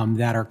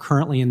that are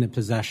currently in the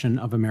possession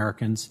of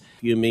Americans.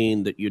 You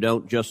mean that you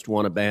don't just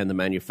want to ban the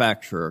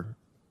manufacturer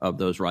of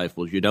those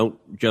rifles, you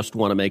don't just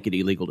want to make it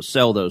illegal to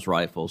sell those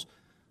rifles,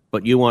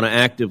 but you want to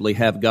actively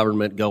have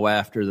government go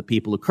after the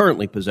people who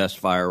currently possess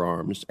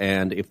firearms,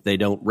 and if they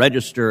don't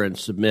register and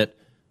submit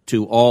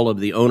to all of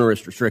the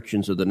onerous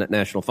restrictions of the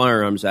National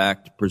Firearms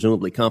Act,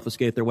 presumably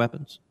confiscate their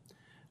weapons?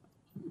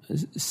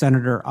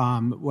 Senator,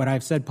 what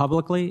I've said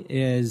publicly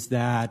is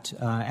that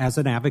as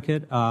an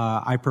advocate,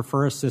 I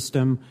prefer a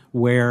system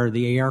where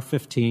the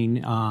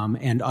AR-15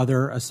 and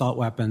other assault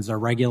weapons are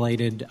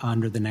regulated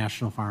under the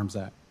National Firearms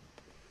Act.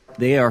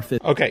 The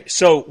AR-15. Okay,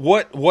 so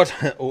what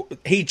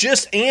he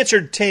just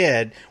answered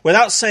Ted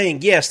without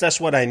saying, yes,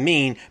 that's what I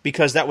mean,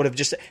 because that would have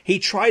just, he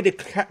tried to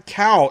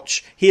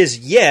couch his,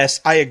 yes,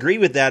 I agree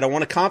with that, I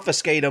want to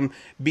confiscate them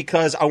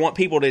because I want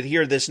people to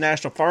adhere to this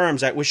National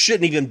Firearms Act, which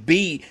shouldn't even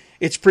be,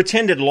 it's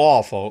pretended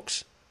law,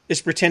 folks.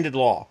 It's pretended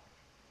law.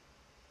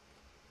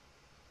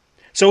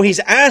 So he's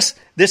asked,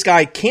 this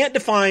guy can't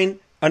define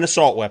an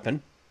assault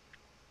weapon,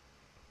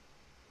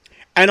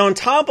 and on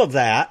top of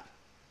that,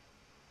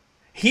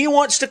 he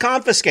wants to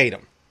confiscate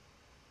them.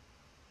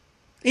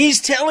 He's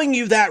telling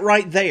you that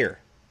right there.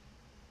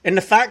 And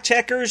the fact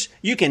checkers,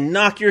 you can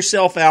knock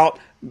yourself out,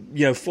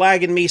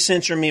 flagging me,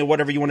 censoring me, or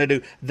whatever you want to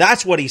do.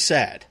 That's what he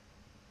said.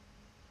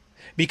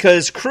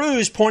 Because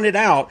Cruz pointed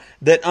out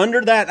that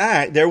under that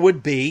act, there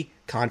would be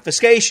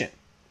confiscation.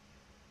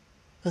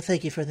 Well,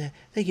 thank you for that.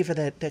 Thank you for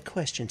that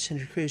question,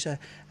 Senator Cruz.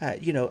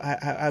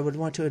 I would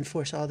want to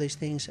enforce all these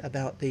things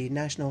about the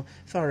National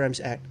Firearms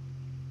Act.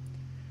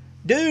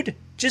 Dude,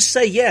 just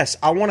say yes.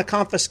 I want to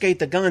confiscate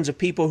the guns of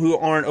people who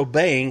aren't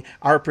obeying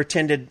our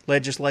pretended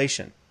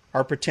legislation,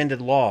 our pretended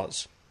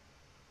laws,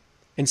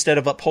 instead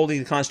of upholding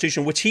the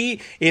Constitution, which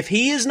if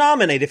he is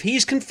nominated, if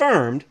he's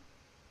confirmed,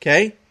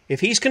 okay, if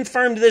he's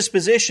confirmed to this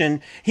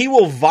position, he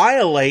will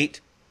violate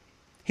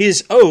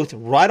his oath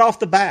right off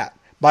the bat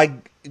by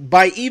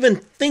even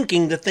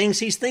thinking the things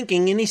he's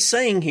thinking and he's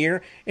saying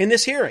here in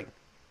this hearing.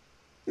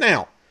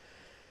 Now,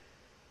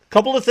 a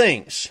couple of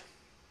things.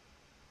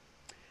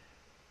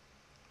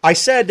 I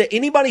said that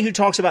anybody who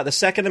talks about the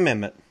Second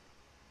Amendment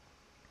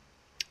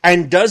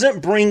and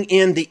doesn't bring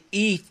in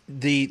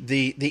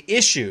the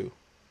issue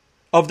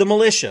of the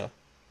militia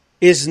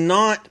is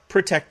not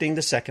protecting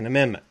the Second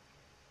Amendment.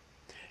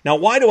 Now,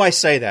 why do I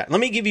say that? Let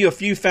me give you a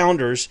few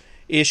founders'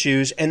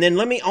 issues, and then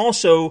let me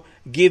also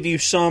give you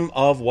some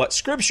of what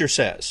Scripture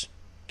says.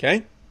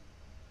 Okay?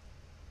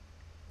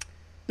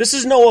 This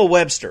is Noah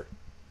Webster.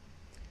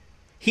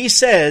 He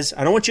says,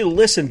 and I want you to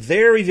listen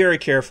very, very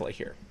carefully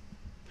here.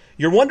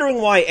 You're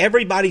wondering why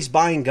everybody's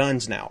buying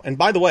guns now. And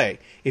by the way,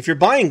 if you're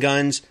buying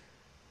guns,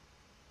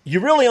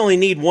 you really only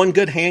need one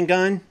good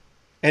handgun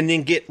and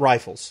then get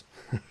rifles.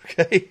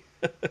 Okay?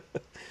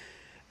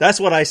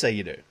 That's what I say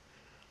you do.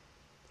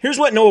 Here's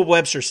what Noah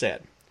Webster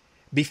said.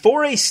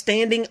 Before a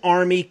standing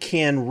army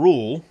can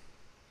rule,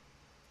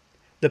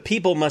 the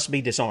people must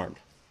be disarmed.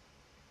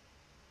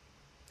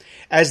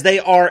 As they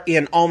are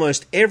in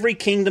almost every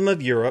kingdom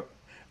of Europe,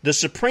 the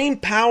supreme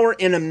power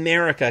in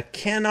America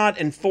cannot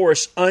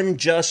enforce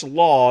unjust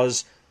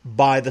laws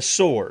by the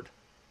sword.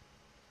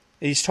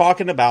 He's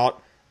talking about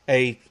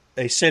a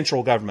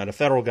central government, a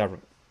federal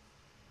government.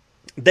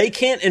 They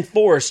can't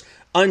enforce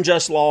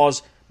unjust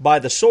laws by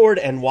the sword.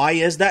 And why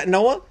is that,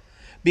 Noah?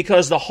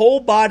 Because the whole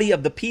body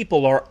of the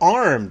people are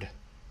armed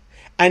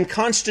and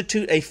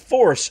constitute a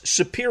force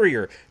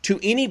superior to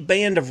any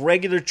band of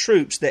regular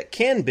troops that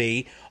can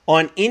be,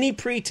 on any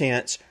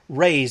pretense,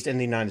 raised in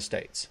the United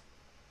States.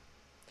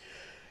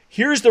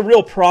 Here's the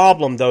real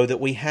problem, though, that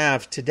we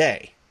have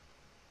today.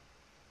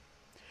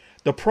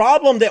 The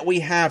problem that we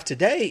have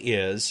today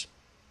is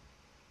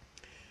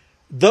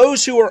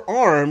those who are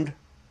armed,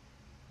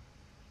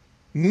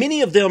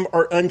 many of them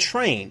are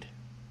untrained.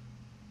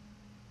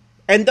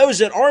 And those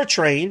that are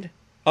trained,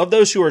 of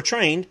those who are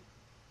trained,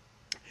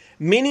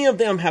 many of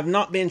them have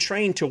not been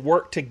trained to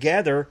work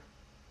together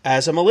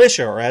as a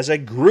militia or as a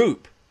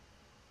group.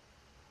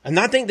 And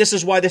I think this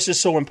is why this is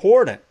so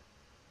important.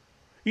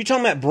 You're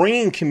talking about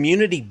bringing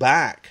community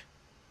back.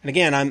 And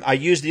again, I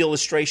use the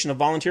illustration of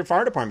volunteer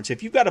fire departments.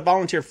 If you've got a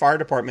volunteer fire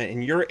department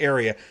in your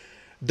area,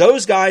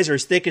 those guys are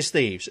as thick as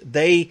thieves.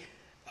 They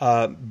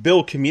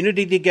build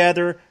community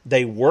together.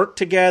 They work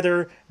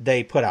together.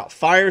 They put out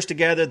fires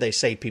together. They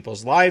save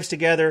people's lives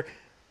together.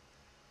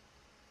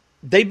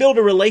 They build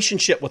a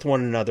relationship with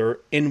one another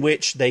in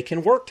which they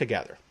can work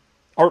together,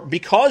 or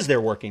because they're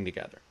working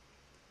together.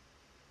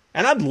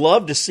 And I'd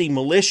love to see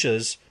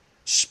militias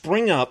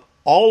spring up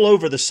all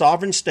over the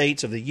sovereign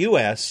states of the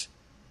U.S.,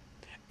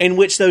 in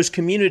which those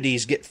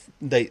communities get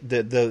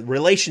the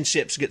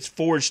relationships gets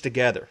forged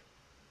together.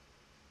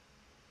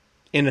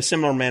 in a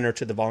similar manner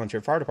to the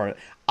volunteer fire department.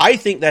 I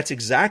think that's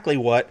exactly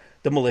what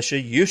the militia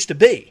used to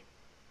be.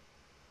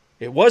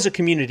 It was a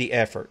community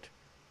effort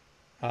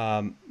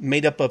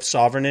made up of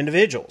sovereign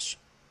individuals,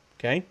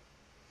 okay,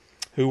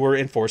 who were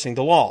enforcing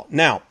the law.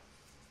 Now,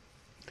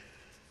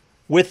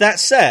 with that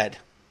said,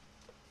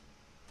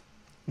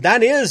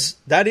 that is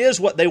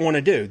what they want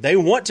to do. They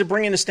want to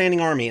bring in a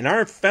standing army, and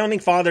our founding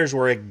fathers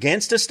were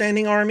against a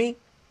standing army.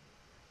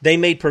 They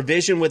made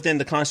provision within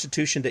the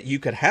Constitution that you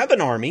could have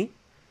an army,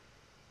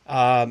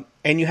 and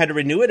you had to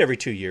renew it every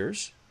 2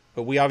 years.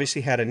 But we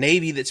obviously had a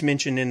navy that's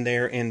mentioned in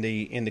there in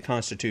the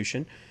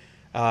Constitution.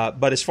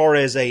 But as far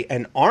as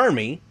an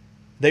army,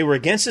 they were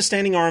against a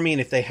standing army,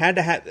 and if they had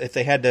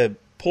to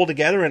pull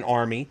together an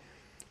army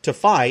to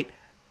fight,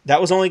 that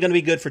was only going to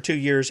be good for 2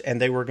 years,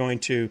 and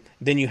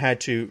then you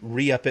had to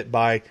re-up it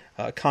by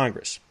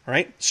Congress. All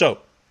right? So,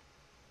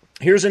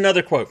 here's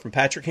another quote from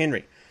Patrick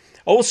Henry.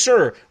 "Oh,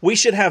 sir, we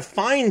should have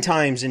fine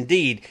times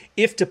indeed,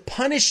 if to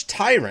punish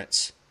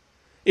tyrants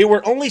it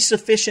were only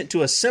sufficient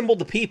to assemble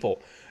the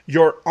people.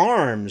 Your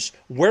arms,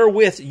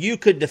 wherewith you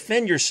could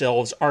defend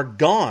yourselves, are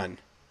gone,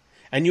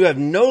 and you have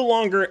no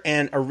longer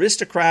an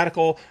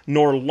aristocratical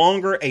nor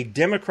longer a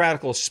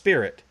democratical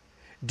spirit.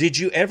 Did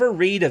you ever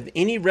read of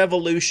any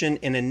revolution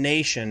in a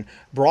nation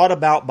brought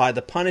about by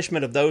the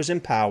punishment of those in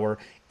power,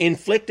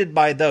 inflicted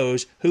by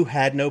those who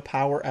had no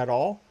power at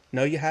all?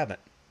 No, you haven't.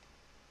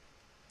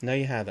 No,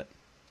 you haven't."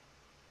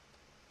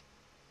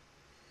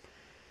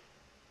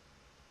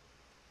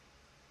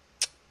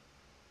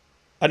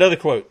 Another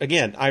quote.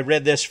 Again, I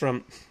read this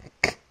from,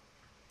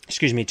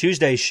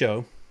 Tuesday's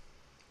show,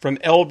 from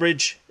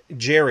Elbridge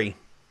Gerry.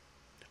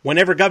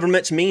 "Whenever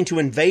governments mean to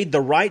invade the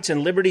rights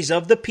and liberties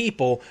of the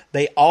people,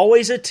 they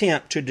always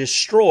attempt to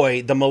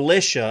destroy the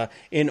militia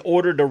in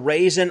order to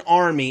raise an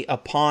army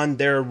upon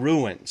their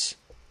ruins."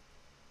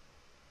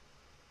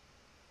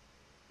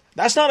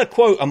 That's not a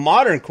quote, a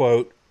modern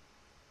quote.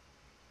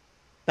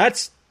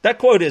 That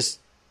quote is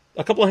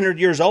a couple hundred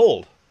years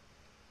old.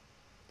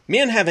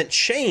 Men haven't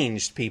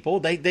changed, people.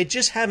 They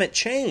just haven't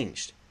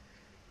changed.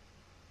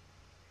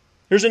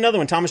 Here's another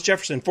one, Thomas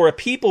Jefferson. "For a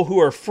people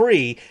who are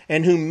free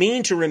and who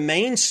mean to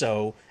remain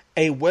so,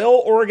 a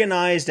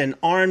well-organized and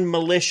armed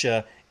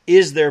militia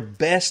is their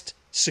best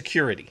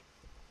security."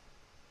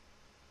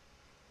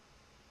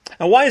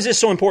 Now, why is this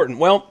so important?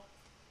 Well,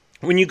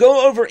 when you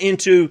go over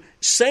into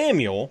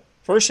Samuel,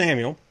 1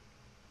 Samuel,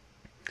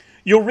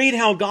 you'll read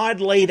how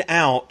God laid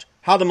out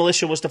how the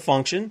militia was to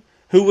function,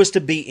 who was to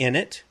be in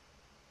it.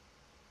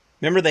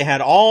 Remember, they had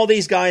all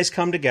these guys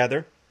come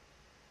together.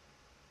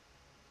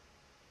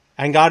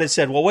 And God had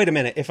said, well, wait a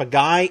minute. If a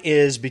guy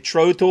is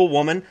betrothed to a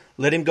woman,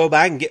 let him go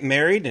back and get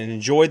married and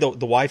enjoy the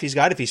wife he's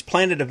got. If he's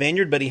planted a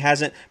vineyard but he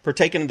hasn't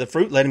partaken of the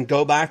fruit, let him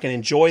go back and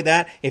enjoy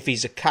that. If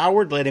he's a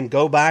coward, let him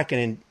go back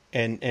and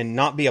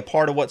not be a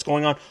part of what's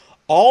going on.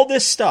 All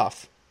this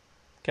stuff,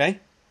 okay,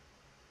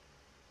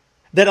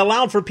 that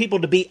allowed for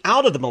people to be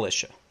out of the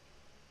militia.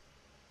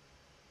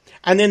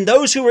 And then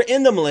those who were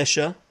in the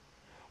militia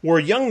were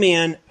young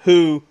men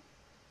who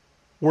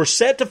were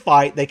set to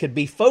fight. They could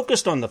be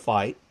focused on the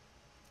fight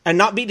and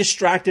not be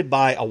distracted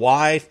by a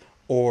wife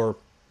or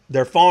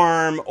their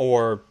farm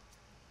or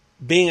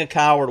being a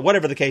coward,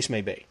 whatever the case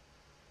may be.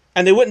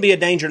 And they wouldn't be a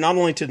danger not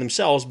only to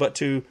themselves, but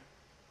to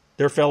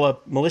their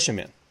fellow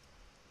militiamen.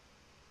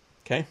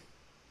 Okay?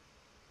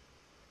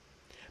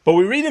 But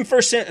we read in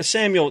 1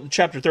 Samuel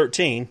chapter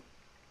 13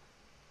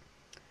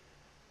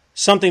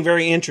 something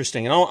very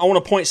interesting. And I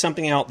want to point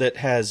something out that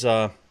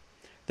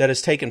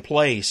has taken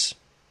place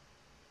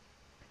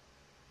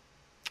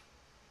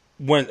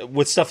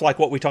with stuff like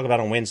what we talk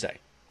about on Wednesday.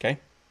 Okay?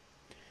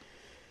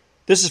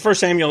 This is 1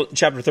 Samuel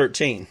chapter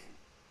 13.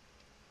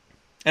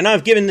 And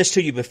I've given this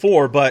to you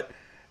before, but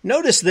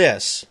notice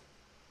this.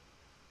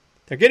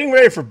 They're getting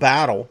ready for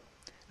battle.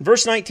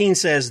 Verse 19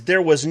 says,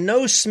 "There was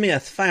no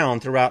smith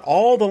found throughout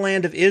all the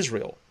land of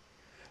Israel.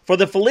 For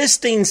the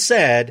Philistines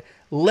said,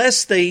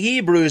 lest the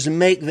Hebrews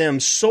make them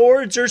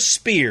swords or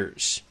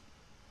spears."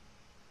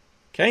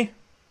 Okay?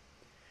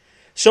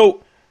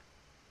 So,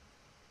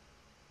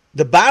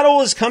 the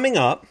battle is coming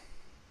up,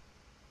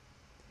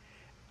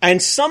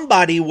 and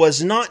somebody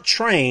was not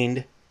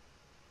trained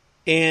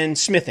in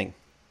smithing.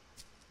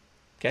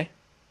 Okay?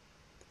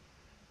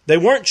 They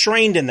weren't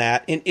trained in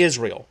that in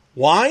Israel.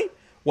 Why?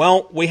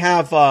 Well, we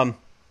have,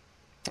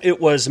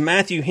 it was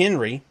Matthew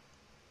Henry.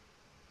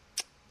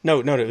 No,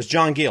 it was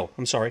John Gill.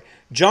 I'm sorry.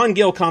 John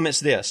Gill comments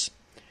this.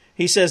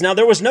 He says, "Now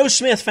there was no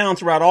smith found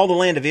throughout all the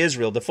land of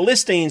Israel. The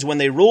Philistines, when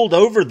they ruled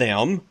over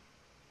them,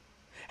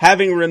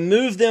 having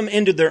removed them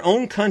into their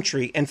own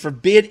country and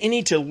forbid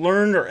any to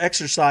learn or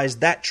exercise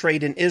that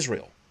trade in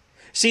Israel."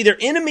 See, their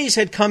enemies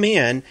had come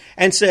in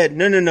and said,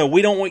 no,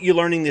 we don't want you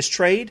learning this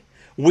trade.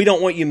 We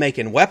don't want you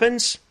making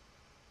weapons.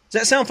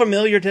 Does that sound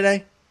familiar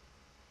today?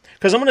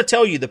 Because I'm going to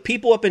tell you, the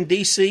people up in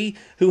D.C.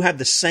 who have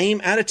the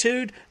same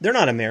attitude, they're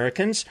not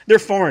Americans. They're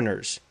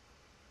foreigners.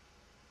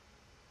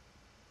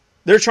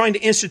 They're trying to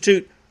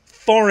institute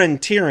foreign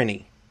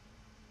tyranny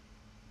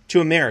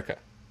to America.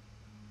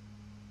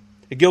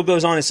 Gil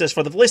goes on and says,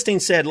 "For the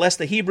Philistines said, lest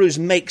the Hebrews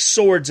make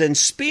swords and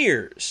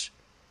spears.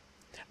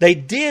 They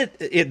did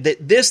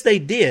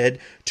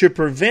to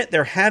prevent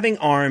their having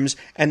arms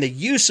and the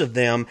use of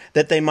them,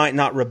 that they might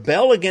not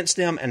rebel against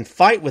them and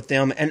fight with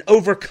them and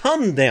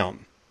overcome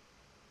them."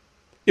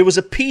 It was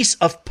a piece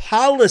of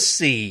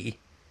policy.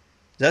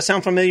 Does that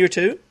sound familiar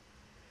too?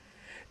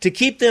 To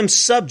keep them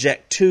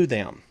subject to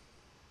them.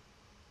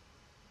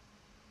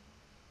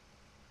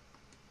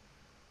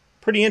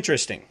 Pretty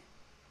interesting.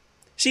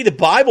 See, the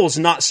Bible's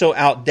not so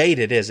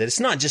outdated, is it? It's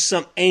not just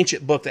some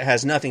ancient book that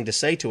has nothing to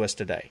say to us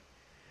today.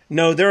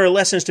 No, there are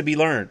lessons to be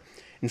learned.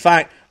 In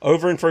fact,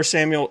 over in 1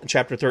 Samuel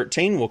chapter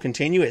 13, we'll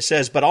continue, it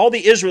says, "But all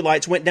the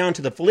Israelites went down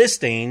to the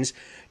Philistines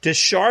to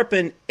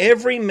sharpen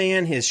every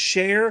man his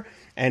share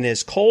and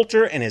his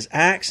coulter and his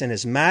axe and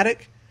his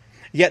mattock.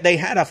 Yet they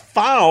had a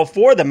file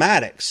for the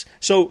mattocks."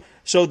 So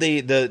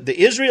the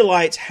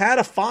Israelites had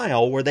a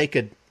file where they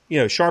could,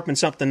 sharpen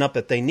something up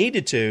that they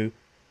needed to.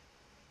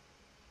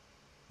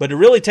 But to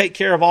really take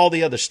care of all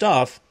the other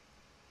stuff,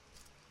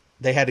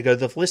 they had to go to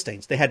the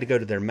Philistines. They had to go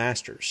to their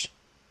masters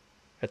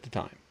at the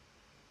time.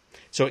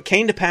 So it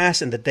came to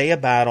pass in the day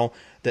of battle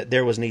that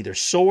there was neither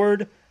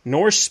sword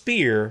nor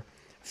spear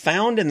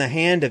found in the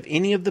hand of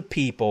any of the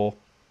people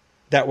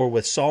that were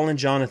with Saul and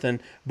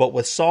Jonathan, but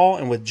with Saul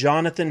and with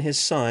Jonathan his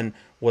son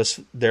was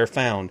there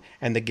found.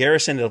 And the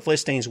garrison of the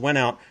Philistines went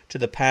out to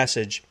the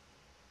passage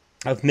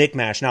of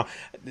Michmash. Now,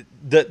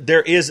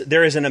 there is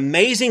an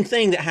amazing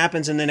thing that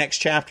happens in the next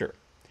chapter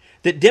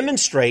that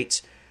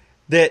demonstrates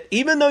that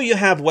even though you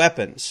have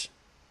weapons,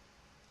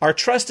 our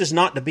trust is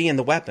not to be in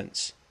the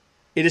weapons.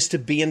 It is to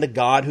be in the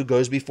God who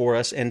goes before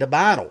us into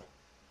battle.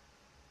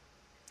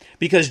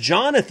 Because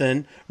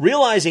Jonathan,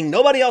 realizing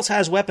nobody else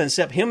has weapons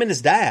except him and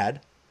his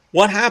dad,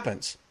 what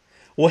happens?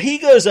 Well, he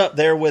goes up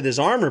there with his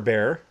armor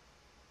bearer,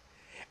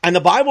 and the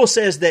Bible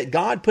says that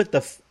God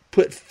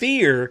put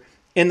fear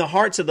in the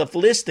hearts of the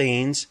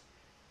Philistines,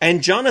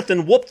 and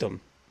Jonathan whooped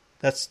them.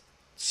 That's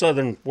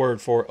southern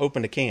word for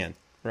open a can,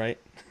 right?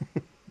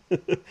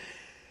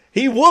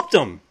 He whooped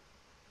them.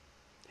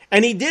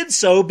 And he did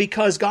so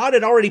because God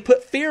had already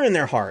put fear in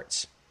their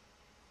hearts.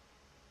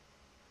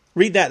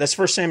 Read that. That's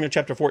 1 Samuel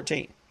chapter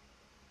 14.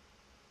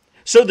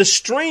 So the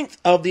strength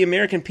of the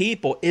American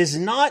people is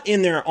not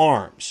in their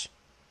arms.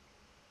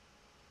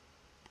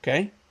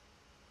 Okay?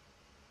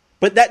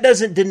 But that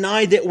doesn't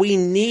deny that we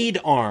need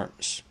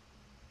arms.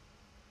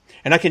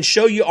 And I can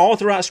show you all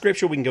throughout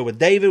Scripture. We can go with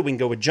David. We can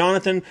go with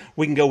Jonathan.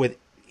 We can go with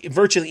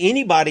virtually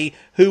anybody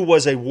who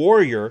was a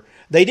warrior.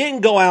 They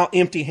didn't go out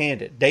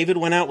empty-handed. David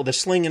went out with a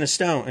sling and a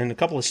stone and a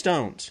couple of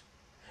stones.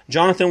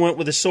 Jonathan went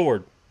with a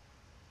sword.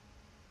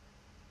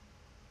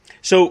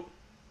 So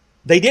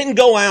they didn't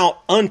go out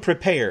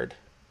unprepared,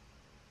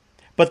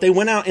 but they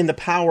went out in the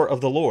power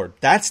of the Lord.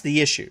 That's the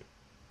issue.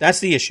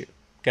 That's the issue.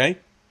 Okay?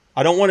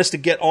 I don't want us to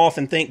get off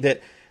and think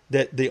that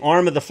the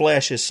arm of the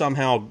flesh is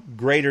somehow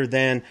greater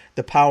than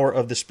the power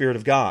of the Spirit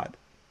of God.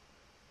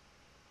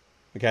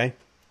 Okay?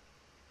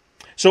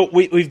 So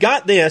we've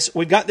got this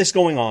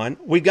going on.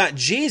 We've got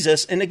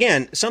Jesus, and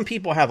again, some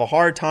people have a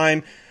hard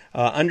time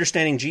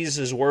understanding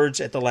Jesus' words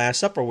at the Last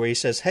Supper where he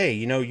says, "Hey,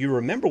 you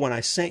remember when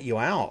I sent you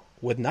out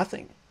with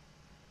nothing,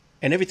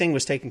 and everything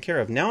was taken care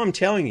of. Now I'm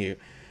telling you,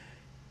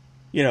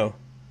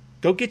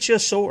 go get you a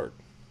sword.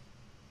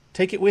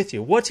 Take it with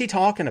you." What's he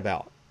talking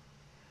about?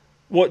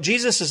 Well,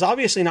 Jesus is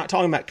obviously not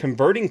talking about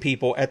converting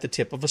people at the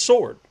tip of a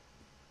sword.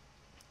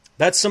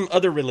 That's some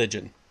other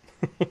religion.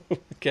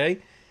 Okay?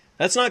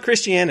 That's not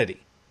Christianity.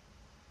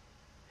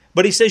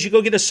 But he says you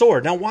go get a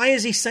sword. Now, why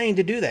is he saying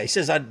to do that? He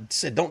says, I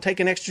said, don't take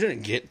an extra,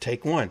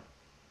 take one.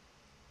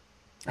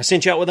 I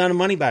sent you out without a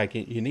money bag.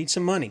 You need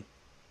some money.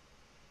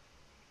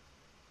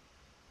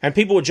 And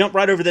people would jump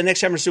right over to the next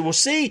chapter and say, well,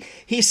 see,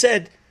 he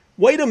said,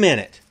 wait a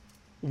minute.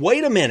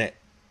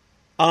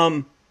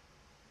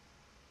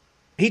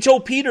 He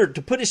told Peter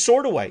to put his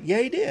sword away.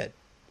 Yeah, he did.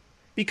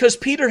 Because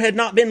Peter had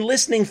not been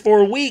listening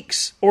for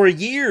weeks or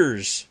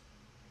years.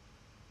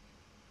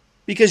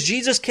 Because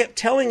Jesus kept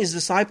telling his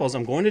disciples,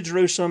 I'm going to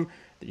Jerusalem,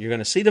 you're going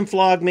to see them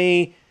flog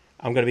me,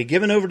 I'm going to be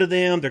given over to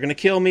them, they're going to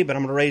kill me, but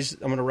I'm going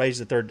to raise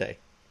the third day.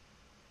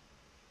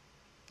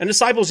 And the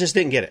disciples just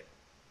didn't get it.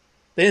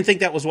 They didn't think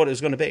that was what it was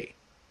going to be.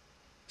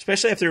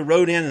 Especially after they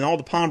rode in and all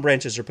the palm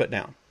branches are put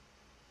down.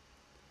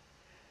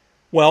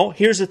 Well,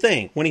 here's the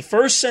thing. When he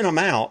first sent them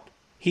out,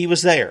 he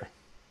was there.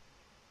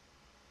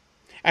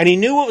 And he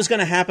knew what was going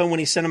to happen when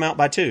he sent them out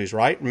by twos,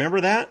 right?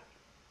 Remember that?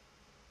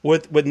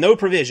 With no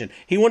provision.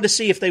 He wanted to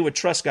see if they would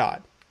trust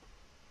God.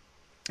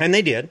 And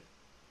they did.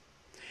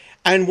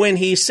 And when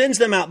he sends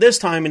them out this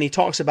time and he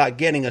talks about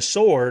getting a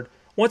sword,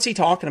 what's he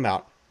talking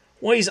about?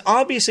 Well, he's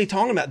obviously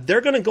talking about they're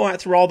going to go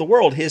out through all the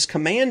world. His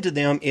command to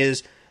them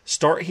is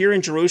start here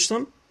in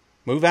Jerusalem,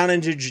 move out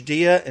into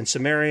Judea and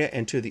Samaria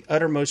and to the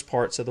uttermost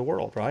parts of the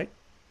world, right?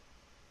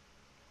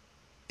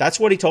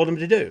 That's what he told them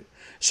to do.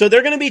 So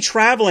they're going to be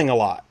traveling a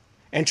lot.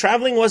 And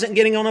traveling wasn't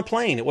getting on a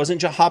plane. It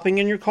wasn't just hopping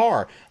in your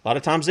car. A lot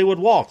of times they would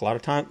walk. A lot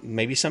of times,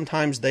 maybe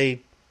sometimes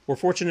they were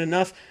fortunate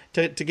enough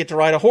to get to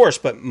ride a horse,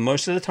 but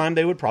most of the time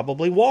they would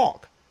probably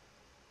walk.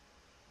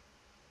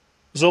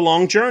 was a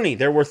long journey.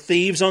 There were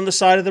thieves on the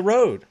side of the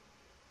road.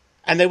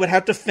 And they would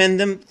have to fend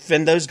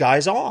those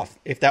guys off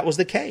if that was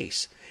the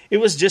case. It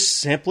was just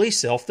simply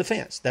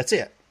self-defense. That's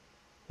it. It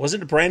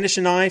wasn't to brandish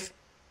a knife,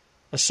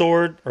 a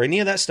sword, or any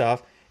of that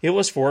stuff. It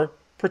was for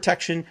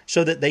protection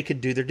so that they could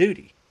do their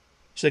duty,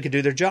 so they could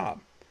do their job.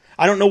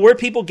 I don't know where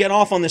people get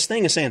off on this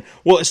thing and saying,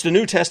 well, it's the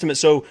New Testament,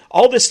 so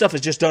all this stuff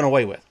is just done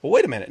away with. Well,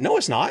 wait a minute. No,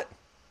 it's not.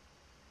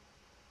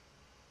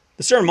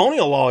 The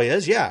ceremonial law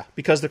is, yeah,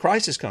 because the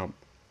Christ has come.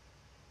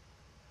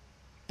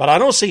 But I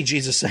don't see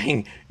Jesus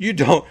saying you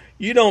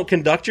don't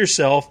conduct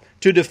yourself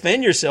to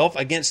defend yourself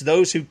against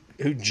those who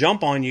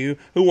jump on you,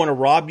 who want to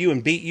rob you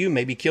and beat you,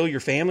 maybe kill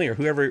your family or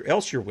whoever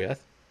else you're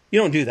with.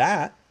 You don't do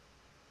that.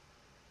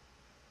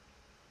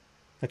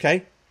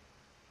 Okay?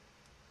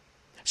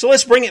 So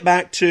let's bring it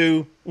back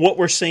to what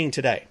we're seeing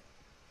today.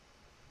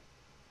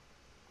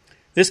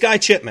 This guy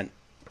Chipman,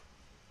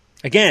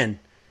 again,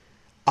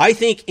 I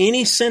think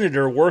any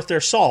senator worth their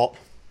salt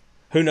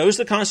who knows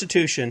the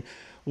Constitution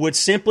would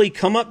simply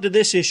come up to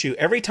this issue.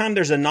 Every time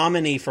there's a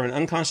nominee for an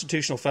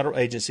unconstitutional federal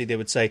agency, they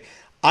would say,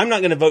 I'm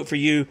not going to vote for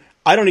you.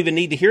 I don't even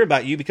need to hear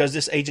about you because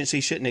this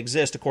agency shouldn't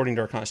exist according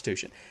to our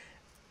Constitution.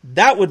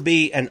 That would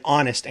be an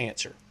honest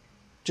answer.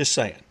 Just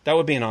saying. That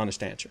would be an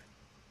honest answer.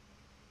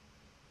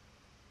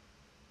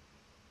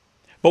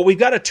 But we've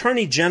got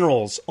attorney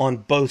generals on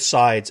both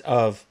sides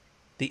of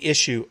the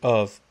issue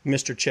of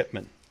Mr.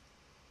 Chipman.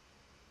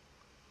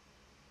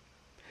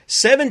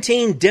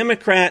 17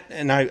 Democrat,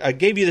 and I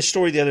gave you the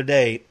story the other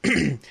day,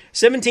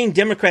 17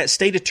 Democrat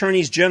state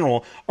attorneys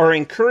general are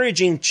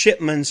encouraging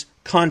Chipman's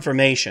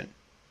confirmation.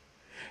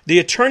 The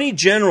attorneys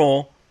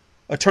general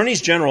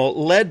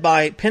led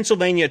by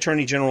Pennsylvania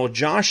Attorney General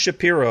Josh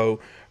Shapiro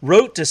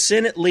wrote to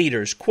Senate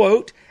leaders,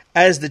 quote,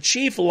 as the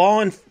chief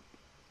law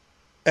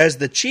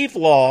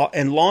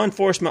and law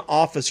enforcement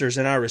officers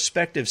in our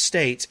respective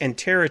states and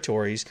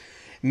territories,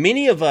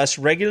 many of us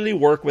regularly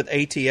work with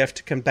ATF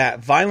to combat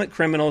violent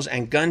criminals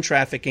and gun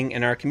trafficking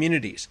in our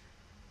communities.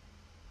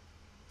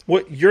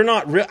 You're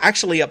not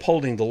actually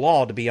upholding the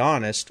law, to be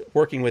honest,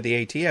 working with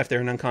the ATF. They're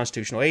an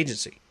unconstitutional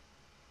agency.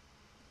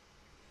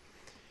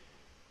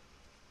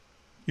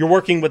 You're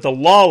working with the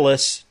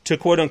lawless to,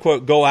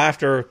 quote-unquote, go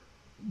after,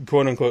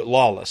 quote-unquote,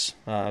 lawless,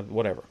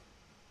 whatever.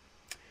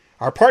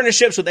 Our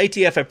partnerships with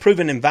ATF have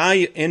proven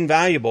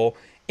invaluable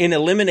in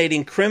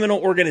eliminating criminal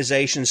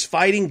organizations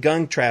fighting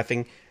gun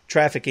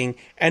trafficking,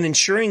 and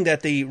ensuring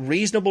that the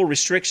reasonable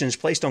restrictions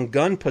placed on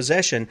gun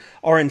possession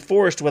are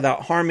enforced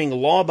without harming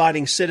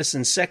law-abiding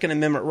citizens' Second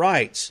Amendment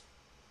rights.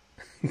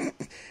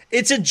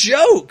 It's a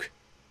joke.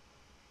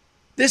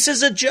 This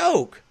is a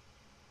joke.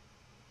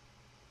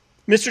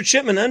 Mr.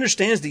 Chipman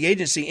understands the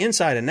agency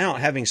inside and out,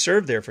 having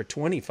served there for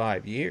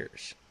 25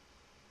 years.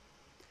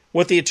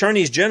 What the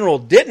attorneys general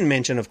didn't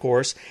mention, of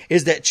course,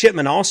 is that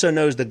Chipman also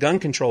knows the gun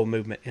control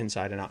movement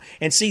inside and out.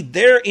 And see,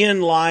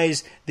 therein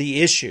lies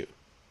the issue.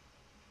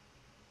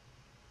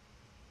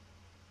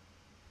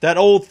 That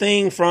old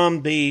thing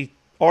from the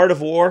Art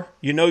of War,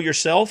 you know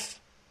yourself,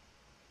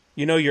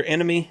 you know your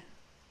enemy,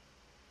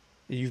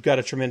 you've got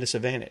a tremendous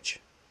advantage.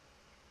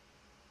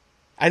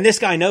 And this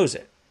guy knows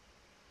it.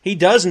 He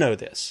does know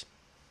this.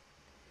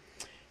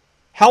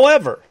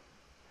 However,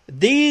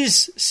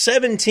 these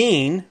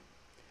 17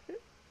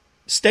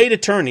 state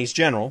attorneys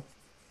general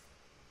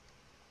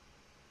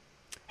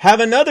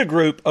have another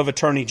group of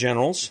attorney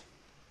generals,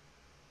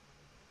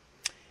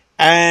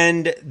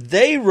 and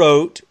they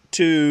wrote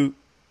to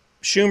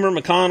Schumer,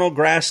 McConnell,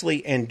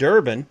 Grassley, and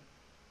Durbin.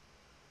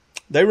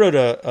 They wrote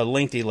a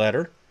lengthy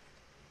letter.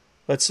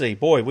 Let's see.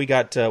 Boy, we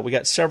got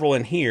several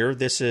in here.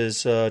 This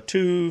is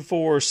 2,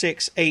 4,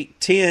 6,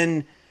 8,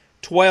 10,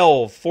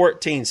 12,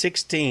 14,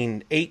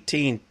 16,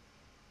 18,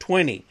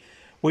 20.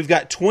 We've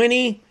got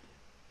 20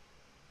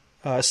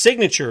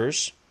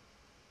 signatures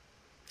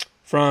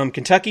from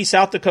Kentucky,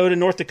 South Dakota,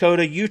 North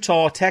Dakota,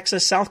 Utah,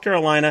 Texas, South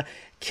Carolina,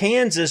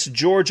 Kansas,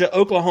 Georgia,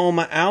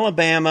 Oklahoma,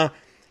 Alabama,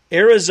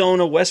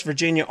 Arizona, West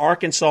Virginia,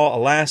 Arkansas,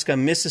 Alaska,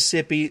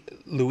 Mississippi,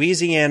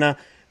 Louisiana,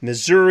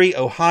 Missouri,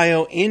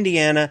 Ohio,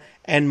 Indiana,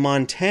 and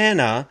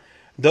Montana.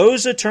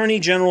 Those attorney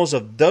generals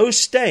of those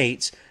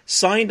states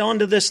signed on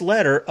to this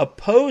letter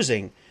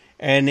opposing,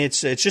 and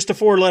it's just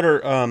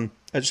a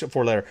it's a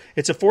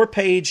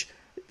 4-page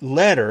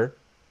letter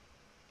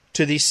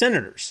to these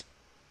senators.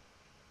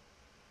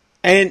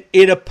 And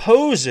it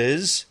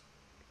opposes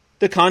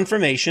the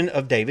confirmation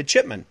of David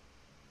Chipman.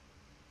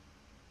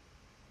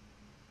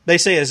 They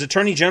say, as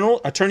attorneys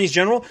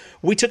general,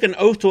 we took an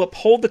oath to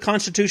uphold the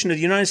Constitution of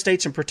the United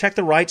States and protect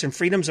the rights and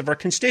freedoms of our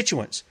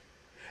constituents.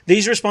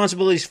 These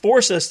responsibilities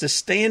force us to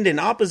stand in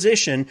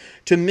opposition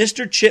to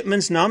Mr.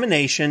 Chipman's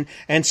nomination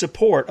and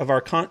support of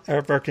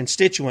our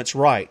constituents'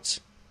 rights.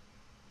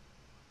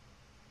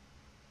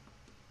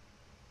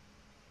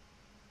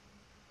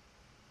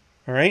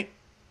 All right?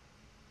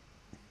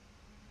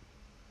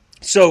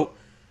 So,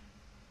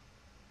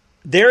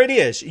 there it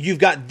is. You've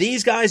got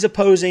these guys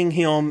opposing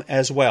him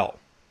as well.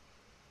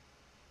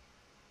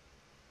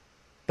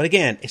 But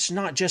again, it's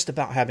not just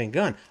about having a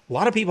gun. A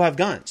lot of people have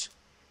guns.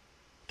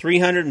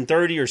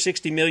 330 or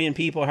 60 million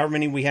people, however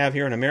many we have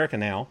here in America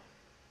now,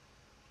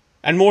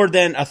 and more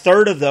than a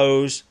third of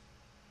those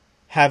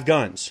have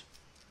guns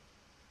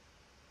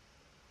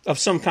of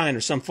some kind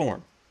or some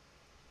form.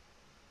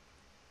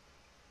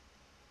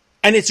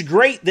 And it's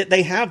great that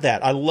they have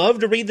that. I love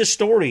to read the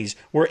stories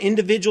where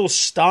individuals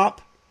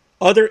stop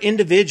other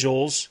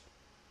individuals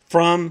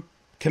from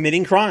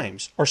committing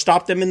crimes or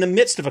stop them in the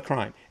midst of a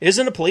crime. It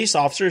isn't a police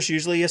officer, it's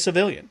usually a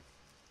civilian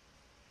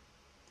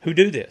who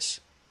do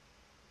this.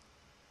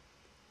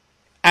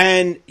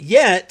 And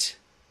yet,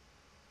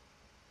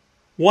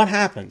 what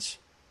happens?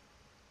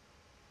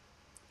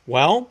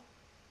 Well,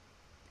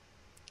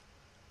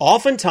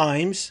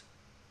 oftentimes,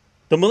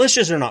 the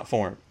militias are not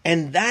formed.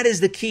 And that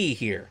is the key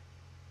here.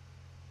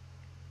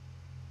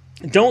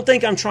 Don't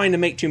think I'm trying to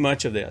make too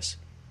much of this,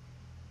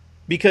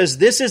 because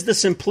this is the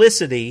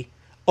simplicity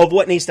of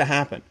what needs to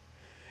happen.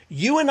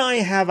 You and I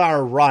have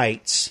our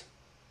rights,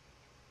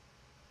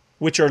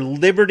 which are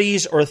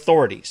liberties or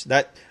authorities.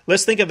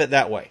 Let's think of it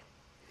that way.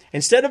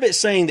 Instead of it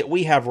saying that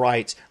we have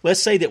rights,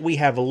 let's say that we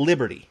have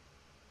liberty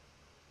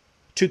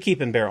to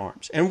keep and bear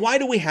arms. And why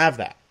do we have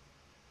that?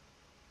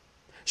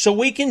 So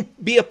we can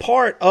be a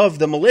part of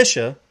the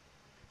militia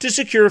to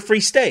secure a free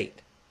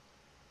state.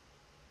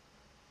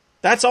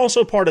 That's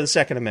also part of the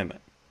Second Amendment.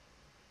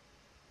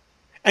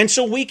 And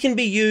so we can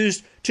be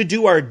used to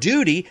do our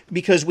duty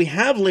because we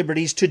have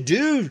liberties to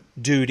do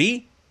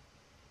duty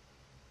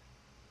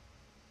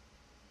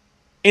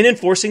in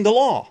enforcing the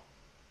law.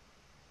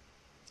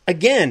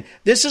 Again,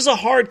 this is a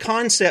hard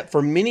concept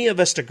for many of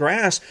us to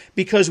grasp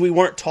because we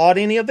weren't taught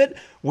any of it.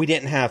 We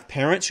didn't have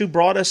parents who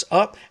brought us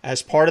up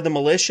as part of the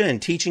militia and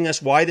teaching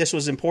us why this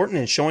was important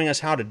and showing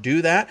us how to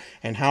do that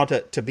and how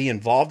to be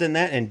involved in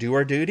that and do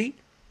our duty.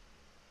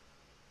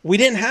 We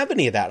didn't have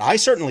any of that. I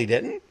certainly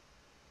didn't.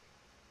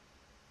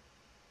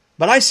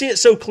 But I see it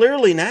so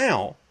clearly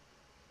now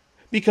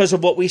because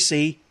of what we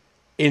see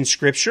in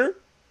Scripture.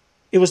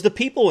 It was the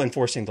people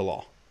enforcing the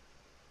law.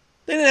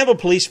 They didn't have a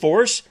police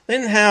force. They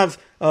didn't have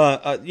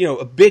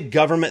a big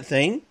government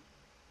thing.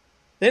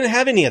 They didn't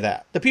have any of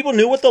that. The people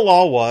knew what the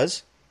law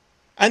was,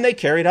 and they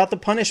carried out the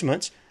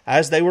punishments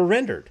as they were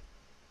rendered.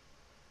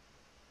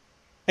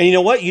 And you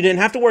know what? You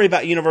didn't have to worry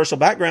about universal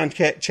background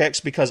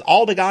checks because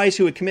all the guys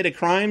who had committed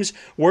crimes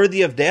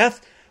worthy of death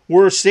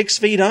were 6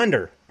 feet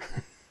under.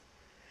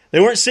 They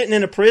weren't sitting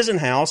in a prison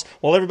house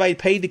while everybody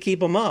paid to keep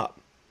them up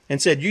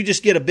and said, you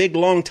just get a big,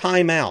 long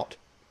time out.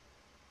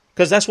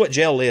 Because that's what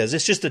jail is.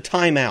 It's just a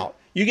time out.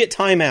 You get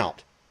time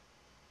out.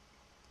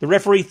 The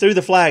referee threw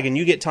the flag and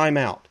you get time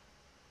out.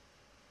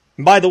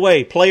 And by the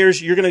way,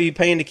 players, you're going to be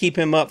paying to keep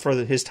him up for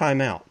his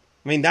time out.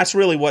 I mean, that's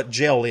really what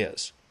jail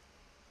is.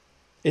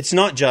 It's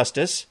not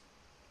justice.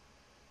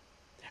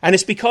 And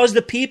it's because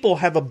the people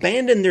have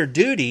abandoned their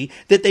duty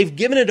that they've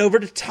given it over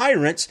to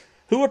tyrants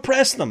who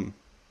oppress them.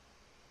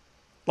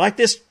 Like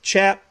this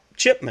chap,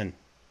 Chipman.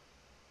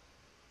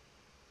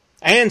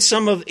 And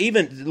some of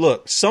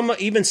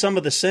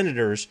the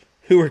senators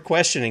who were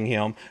questioning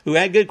him, who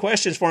had good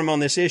questions for him on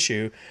this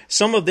issue,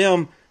 some of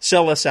them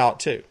sell us out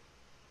too.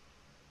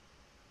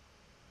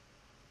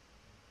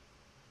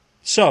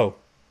 So,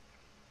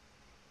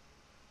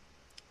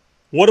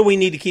 what do we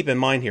need to keep in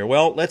mind here?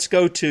 Well, let's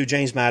go to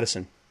James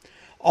Madison.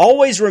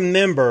 Always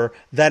remember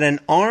that an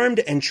armed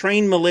and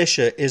trained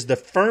militia is the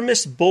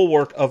firmest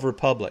bulwark of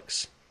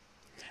republics.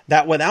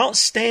 That without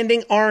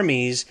standing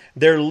armies,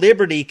 their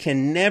liberty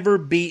can never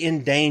be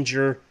in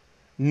danger,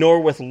 nor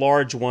with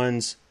large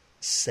ones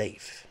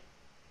safe.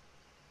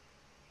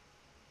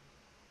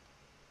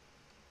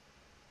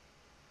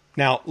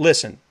 Now,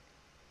 listen.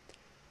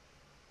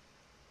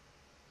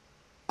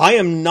 I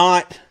am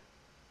not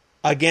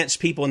against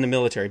people in the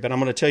military, but I'm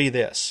going to tell you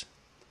this.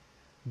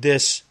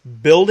 This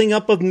building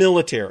up of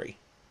military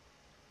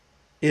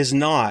is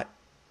not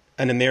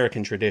an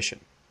American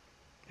tradition.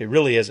 It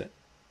really isn't.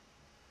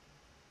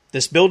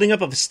 This building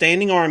up of a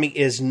standing army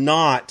is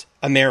not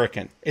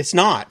American. It's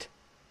not.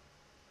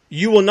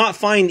 You will not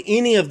find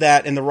any of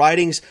that in the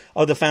writings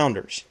of the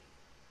founders.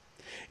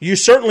 You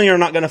certainly are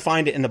not going to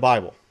find it in the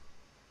Bible.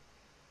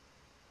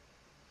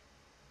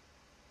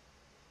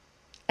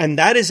 And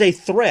that is a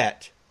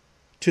threat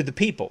to the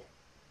people.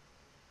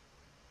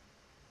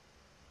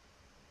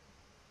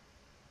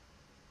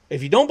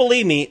 If you don't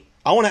believe me,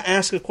 I want to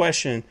ask a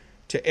question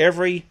to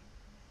every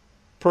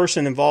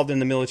person involved in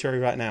the military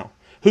right now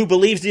who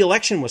believes the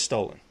election was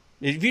stolen.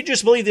 If you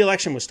just believe the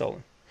election was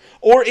stolen,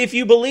 or if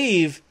you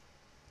believe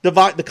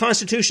the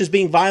Constitution is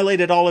being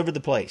violated all over the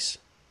place,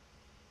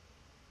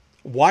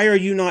 why are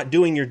you not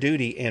doing your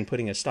duty and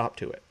putting a stop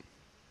to it?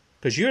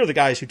 Because you're the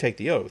guys who take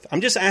the oath.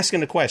 I'm just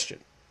asking a question.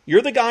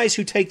 You're the guys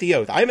who take the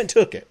oath. I haven't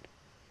took it.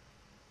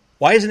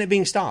 Why isn't it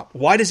being stopped?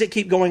 Why does it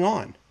keep going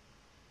on?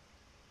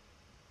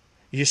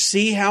 You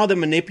see how the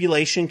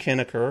manipulation can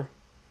occur?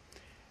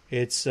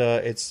 It's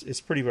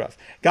pretty rough.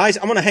 Guys,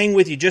 I'm going to hang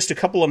with you just a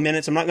couple of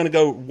minutes. I'm not going to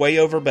go way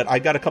over, but I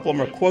got a couple of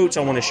more quotes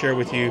I want to share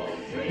with you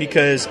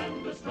because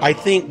I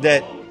think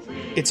that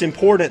it's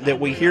important that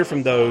we hear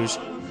from those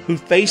who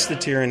faced the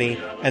tyranny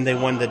and they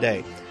won the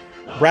day.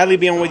 Bradley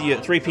will be on with you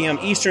at 3 p.m.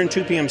 Eastern,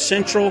 2 p.m.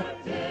 Central.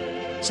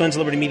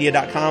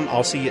 SonsOfLibertyMedia.com.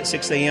 I'll see you at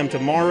 6 a.m.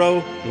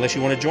 tomorrow. Unless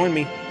you want to join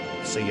me.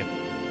 See you.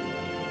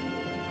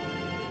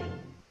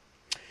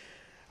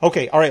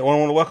 Okay, all right. Well, I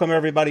want to welcome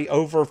everybody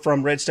over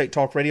from Red State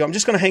Talk Radio. I'm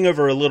just going to hang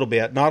over a little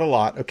bit, not a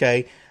lot,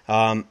 okay?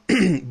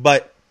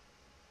 But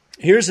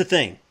here's the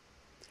thing.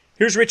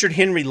 Here's Richard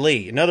Henry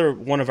Lee, another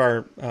one of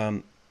our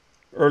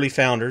early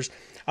founders.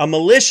 A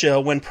militia,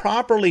 when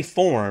properly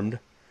formed,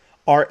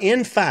 are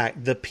in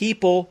fact the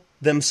people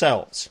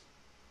themselves,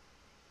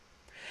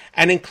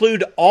 and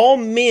include all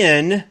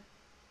men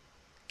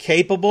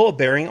capable of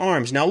bearing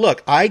arms. Now,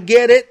 look, I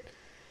get it.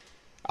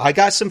 I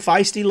got some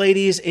feisty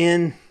ladies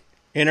in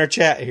our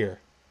chat here,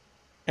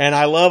 and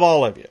I love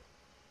all of you.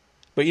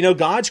 But you know,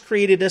 God's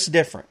created us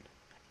different,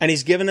 and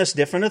He's given us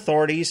different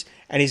authorities,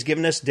 and He's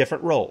given us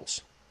different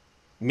roles.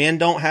 Men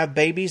don't have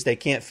babies. They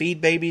can't feed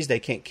babies. They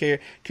can't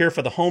care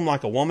for the home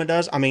like a woman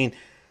does. I mean,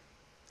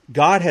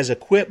 God has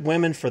equipped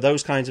women for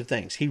those kinds of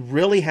things. He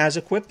really has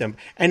equipped them.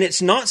 And it's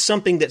not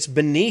something that's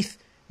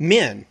beneath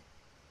men.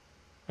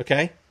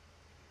 Okay?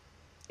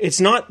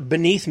 It's not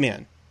beneath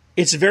men.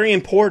 It's very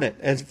important.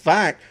 In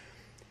fact,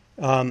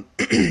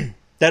 that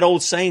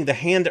old saying, the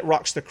hand that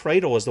rocks the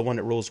cradle is the one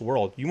that rules the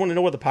world. You want to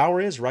know where the power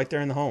is? Right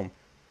there in the home.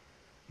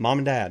 Mom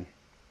and dad.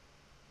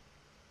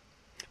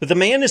 But the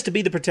man is to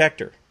be the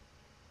protector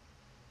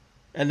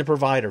and the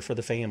provider for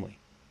the family.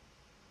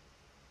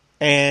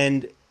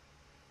 And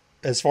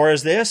as far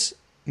as this,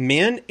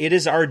 men, it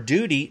is our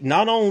duty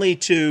not only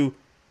to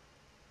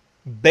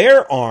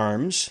bear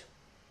arms,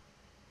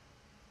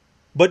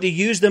 but to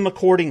use them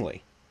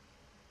accordingly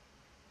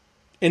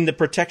in the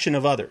protection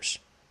of others.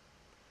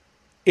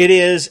 It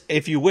is,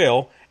 if you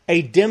will,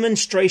 a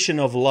demonstration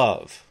of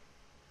love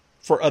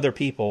for other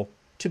people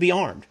to be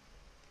armed.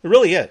 It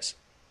really is.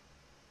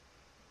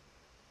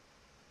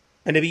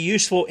 And to be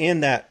useful in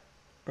that,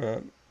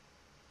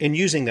 in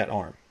using that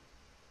arm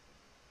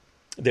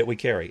that we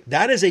carry.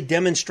 That is a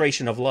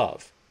demonstration of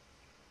love.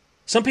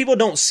 Some people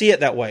don't see it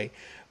that way.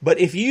 But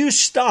if you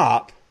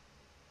stop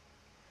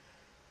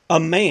a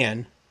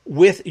man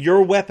with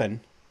your weapon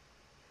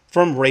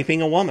from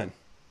raping a woman,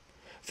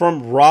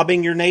 from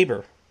robbing your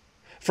neighbor,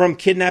 from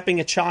kidnapping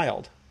a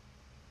child,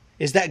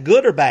 is that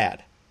good or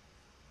bad?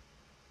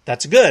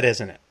 That's good,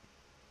 isn't it?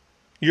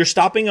 You're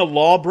stopping a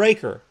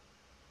lawbreaker.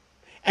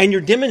 And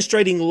you're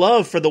demonstrating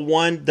love for the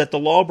one that the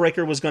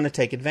lawbreaker was going to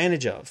take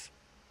advantage of.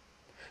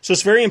 So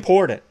it's very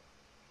important.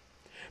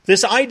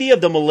 This idea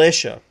of the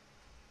militia,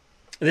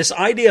 this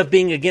idea of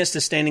being against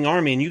a standing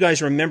army, and you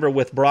guys remember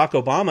with Barack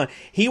Obama,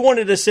 he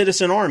wanted a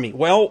citizen army.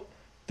 Well,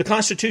 the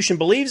Constitution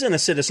believes in a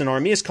citizen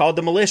army. It's called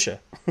the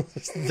militia.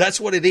 That's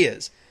what it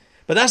is.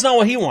 But that's not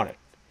what he wanted.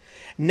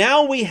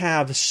 Now we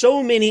have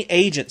so many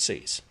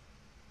agencies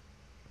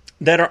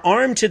that are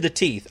armed to the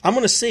teeth. I'm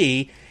going to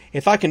see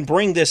if I can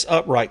bring this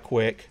up right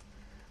quick,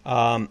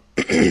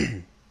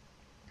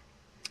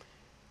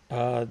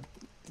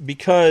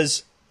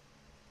 because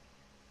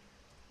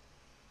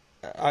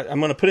I'm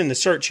going to put in the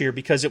search here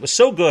because it was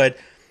so good.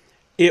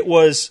 It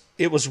was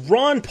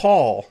Ron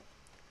Paul,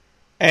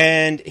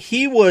 and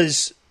he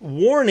was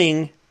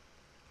warning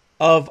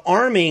of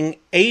arming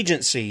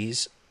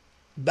agencies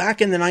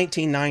back in the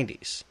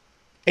 1990s.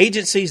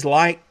 Agencies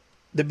like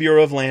the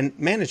Bureau of Land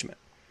Management.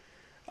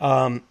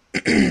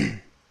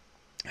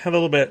 Have a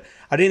little bit.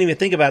 I didn't even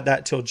think about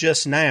that till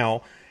just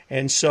now,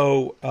 and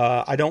so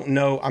I don't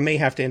know. I may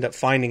have to end up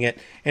finding it,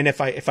 and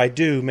if I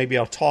do, maybe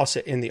I'll toss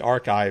it in the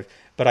archive.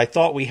 But I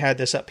thought we had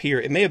this up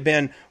here. It may have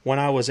been when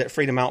I was at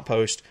Freedom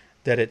Outpost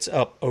that it's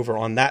up over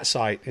on that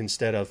site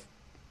instead of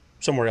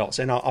somewhere else,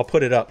 and I'll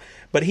put it up.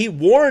 But he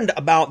warned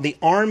about the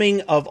arming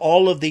of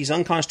all of these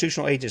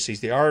unconstitutional agencies: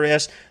 the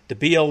IRS, the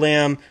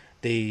BLM,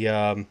 the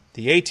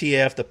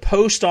ATF, the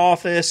Post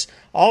Office,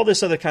 all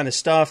this other kind of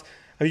stuff.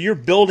 You're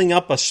building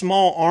up a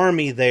small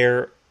army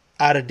there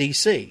out of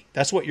D.C.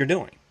 That's what you're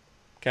doing.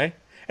 Okay?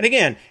 And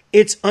again,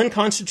 it's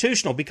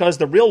unconstitutional because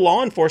the real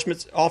law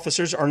enforcement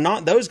officers are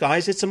not those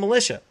guys. It's a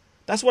militia.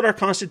 That's what our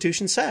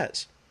Constitution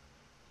says.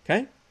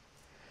 Okay?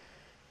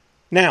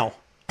 Now,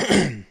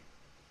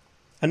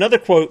 another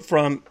quote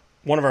from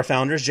one of our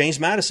founders, James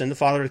Madison, the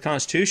father of the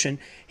Constitution.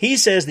 He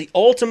says the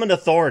ultimate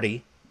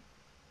authority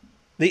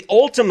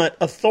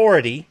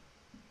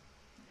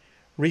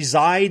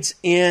resides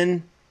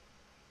in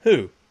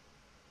who?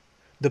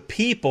 The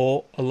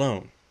people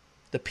alone.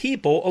 The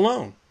people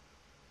alone.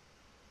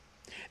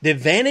 The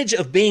advantage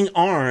of being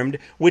armed,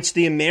 which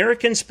the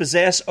Americans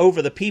possess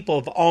over the people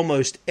of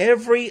almost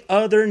every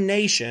other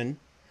nation,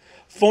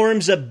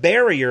 forms a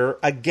barrier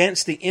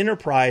against the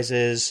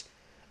enterprises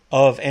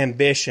of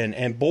ambition.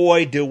 And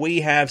boy, do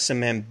we have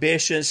some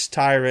ambitious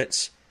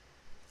tyrants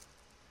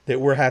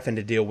that we're having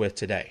to deal with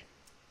today.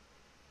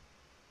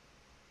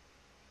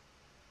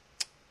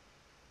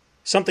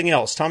 Something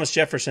else. Thomas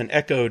Jefferson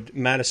echoed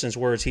Madison's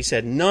words. He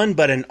said, "None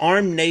but an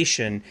armed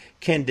nation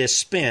can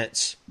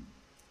dispense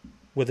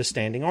with a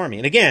standing army."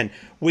 And again,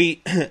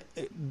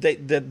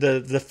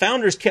 the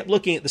founders kept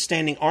looking at the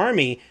standing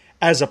army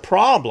as a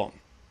problem.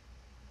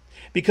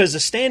 because the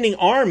standing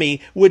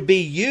army would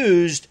be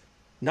used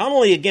not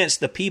only against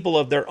the people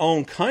of their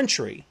own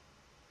country,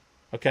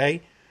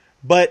 okay,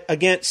 but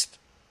against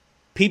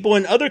people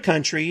in other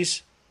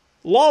countries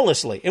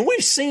lawlessly. And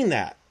we've seen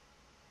that.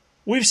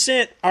 We've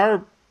sent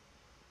our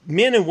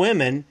men and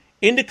women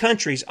into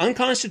countries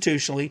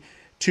unconstitutionally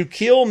to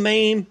kill,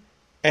 maim,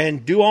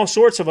 and do all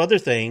sorts of other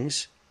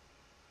things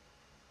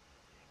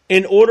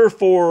in order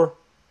for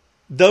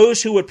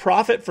those who would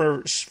profit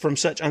from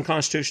such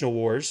unconstitutional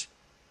wars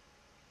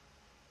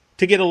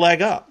to get a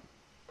leg up,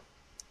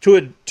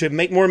 to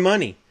make more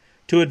money,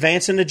 to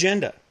advance an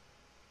agenda.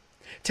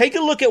 Take a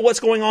look at what's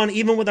going on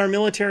even with our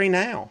military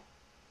now.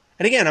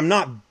 And again, I'm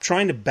not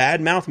trying to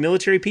badmouth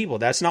military people.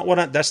 That's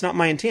not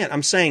my intent.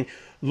 I'm saying,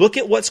 look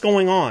at what's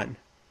going on.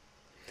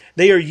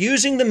 They are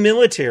using the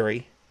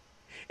military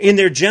in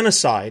their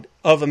genocide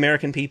of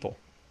American people.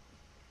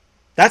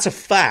 That's a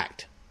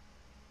fact.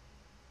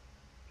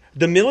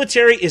 The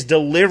military is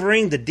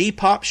delivering the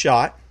depop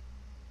shot.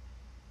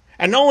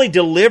 And not only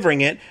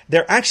delivering it,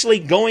 they're actually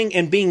going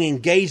and being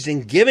engaged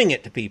in giving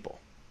it to people.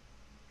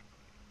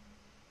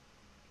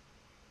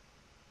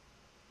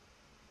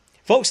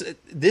 Folks,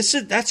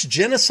 that's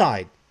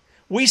genocide.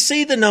 We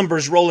see the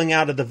numbers rolling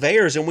out of the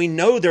VAERS, and we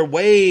know they're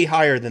way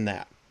higher than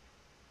that.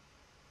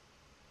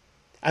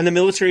 And the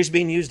military is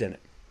being used in it.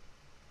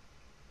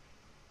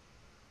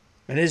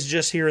 And it is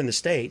just here in the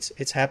States.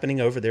 It's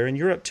happening over there in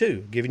Europe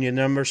too, giving you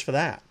numbers for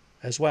that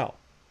as well.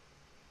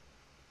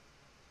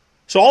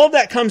 So all of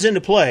that comes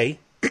into play.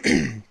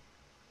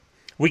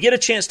 We get a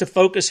chance to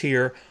focus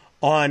here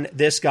on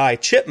this guy,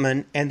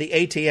 Chipman, and the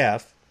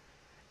ATF.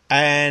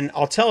 And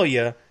I'll tell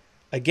you,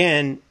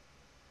 again,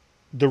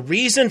 the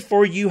reason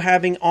for you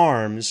having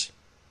arms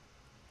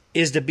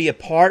is to be a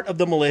part of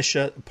the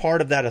militia,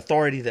 part of that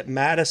authority that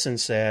Madison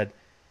said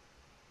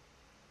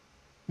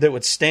that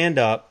would stand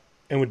up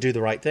and would do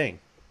the right thing.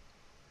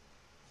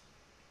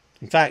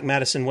 In fact,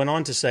 Madison went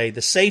on to say,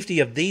 the safety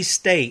of these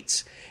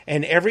states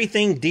and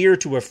everything dear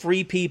to a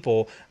free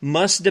people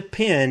must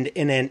depend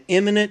in an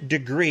eminent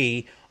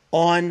degree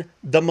on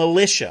the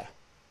militia.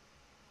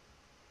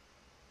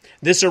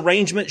 This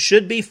arrangement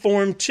should be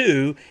formed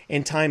too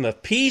in time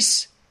of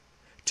peace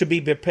to be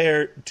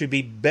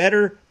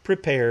better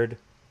prepared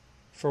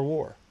for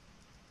war.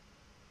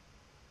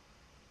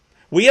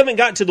 We haven't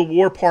got to the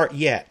war part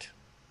yet.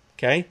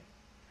 Okay?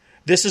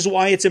 This is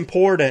why it's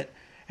important.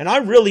 And I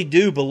really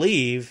do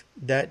believe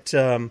that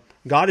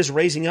God is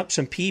raising up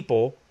some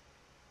people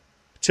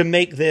to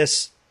make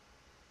this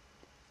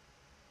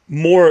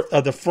more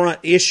of the front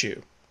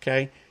issue.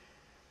 Okay?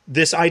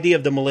 This idea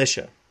of the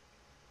militia.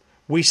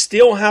 We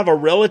still have a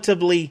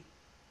relatively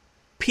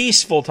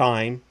peaceful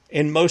time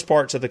in most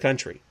parts of the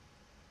country.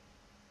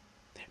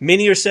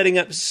 Many are setting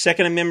up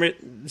Second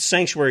Amendment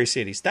sanctuary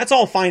cities. That's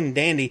all fine and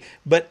dandy,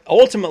 but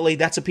ultimately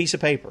that's a piece of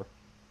paper.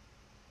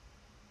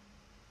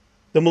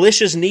 The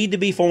militias need to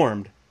be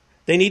formed.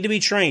 They need to be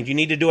trained. You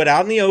need to do it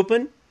out in the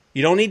open.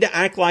 You don't need to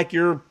act like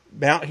you're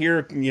out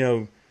here,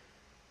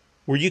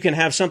 where you can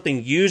have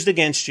something used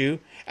against you.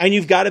 And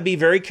you've got to be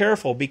very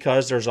careful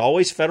because there's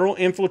always federal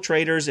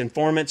infiltrators,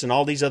 informants, and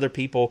all these other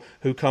people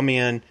who come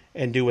in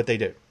and do what they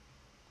do.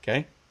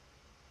 Okay?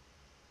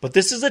 But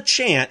this is a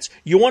chance.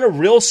 You want a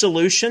real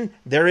solution?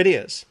 There it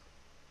is.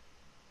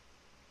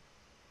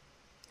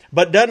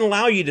 But doesn't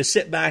allow you to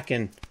sit back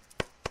and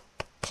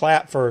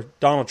clap for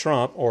Donald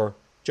Trump or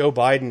Joe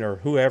Biden or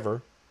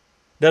whoever.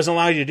 Doesn't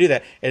allow you to do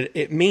that.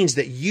 It means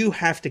that you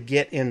have to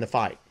get in the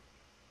fight.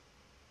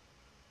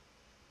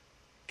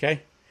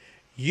 Okay?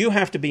 You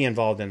have to be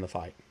involved in the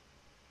fight.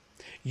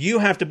 You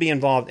have to be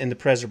involved in the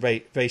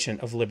preservation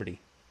of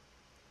liberty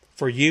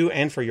for you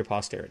and for your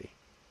posterity.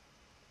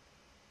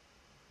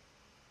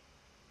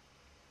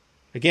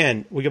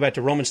 Again, we go back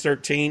to Romans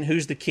 13.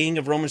 Who's the king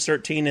of Romans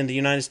 13 in the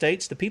United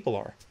States? The people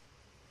are.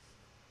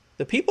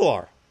 The people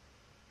are.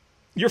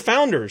 Your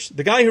founders,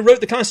 the guy who wrote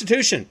the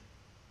Constitution,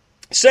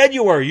 said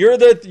you were. You're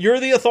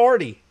the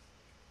authority.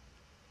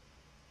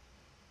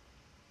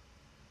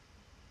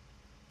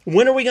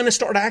 When are we going to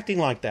start acting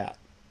like that?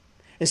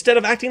 Instead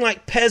of acting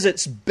like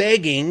peasants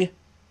begging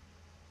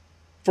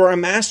for our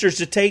masters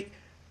to take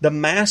the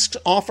masks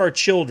off our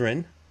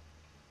children,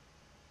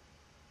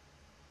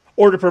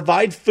 or to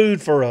provide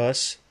food for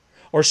us,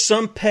 or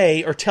some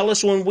pay, or tell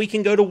us when we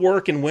can go to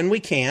work and when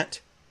we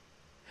can't,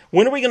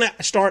 when are we going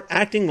to start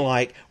acting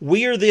like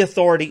we are the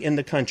authority in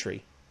the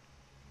country?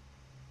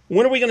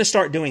 When are we going to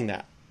start doing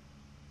that?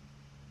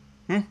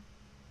 When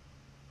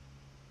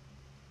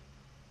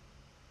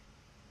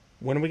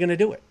are we going to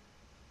do it?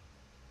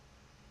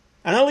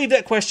 And I'll leave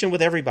that question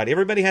with everybody.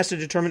 Everybody has to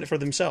determine it for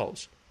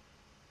themselves.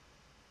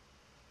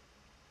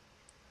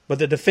 But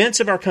the defense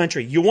of our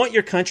country, you want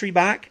your country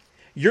back?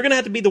 You're going to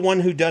have to be the one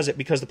who does it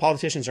because the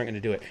politicians aren't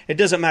going to do it. It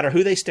doesn't matter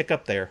who they stick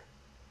up there.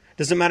 It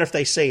doesn't matter if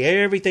they say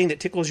everything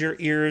that tickles your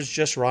ears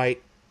just right,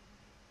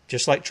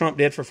 just like Trump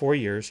did for 4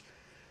 years.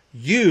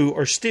 You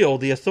are still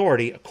the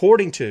authority,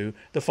 according to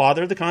the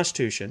father of the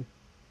Constitution,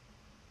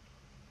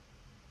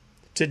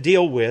 to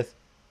deal with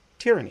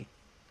tyranny.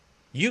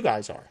 You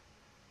guys are.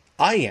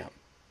 I am.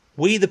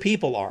 We the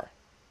people are.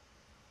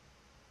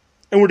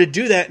 And we're to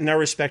do that in our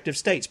respective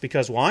states.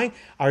 Because why?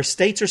 Our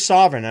states are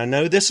sovereign. I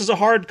know this is a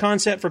hard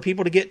concept for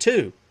people to get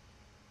to.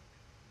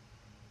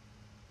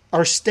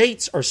 Our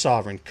states are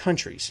sovereign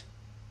countries.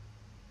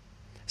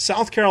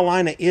 South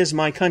Carolina is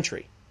my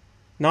country.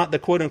 Not the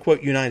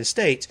quote-unquote United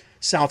States.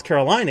 South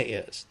Carolina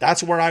is.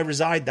 That's where I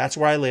reside. That's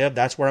where I live.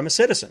 That's where I'm a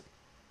citizen.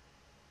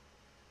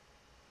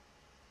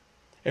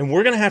 And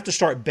we're going to have to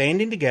start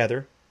banding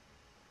together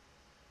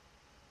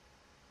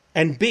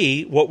and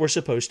be what we're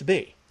supposed to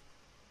be.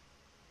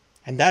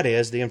 And that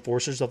is the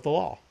enforcers of the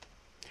law.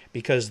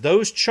 Because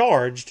those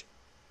charged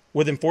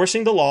with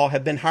enforcing the law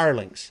have been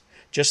hirelings.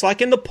 Just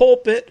like in the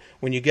pulpit,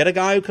 when you get a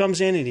guy who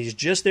comes in and he's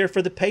just there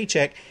for the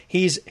paycheck,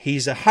 he's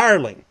a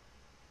hireling.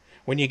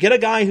 When you get a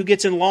guy who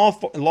gets in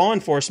law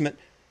enforcement,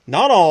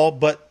 not all,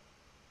 but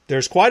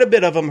there's quite a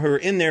bit of them who are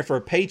in there for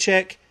a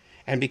paycheck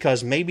and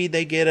because maybe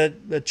they get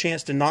a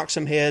chance to knock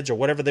some heads or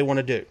whatever they want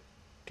to do.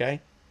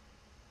 Okay?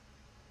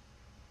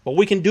 But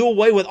we can do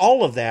away with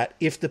all of that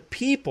if the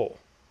people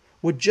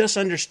would just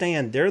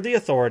understand they're the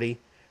authority,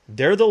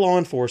 they're the law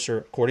enforcer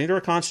according to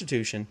our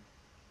Constitution,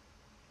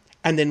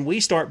 and then we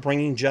start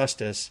bringing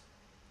justice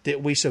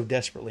that we so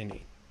desperately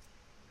need.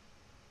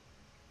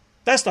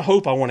 That's the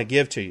hope I want to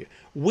give to you.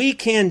 We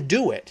can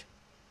do it,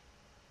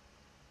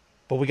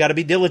 but we got to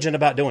be diligent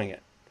about doing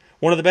it.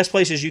 One of the best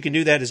places you can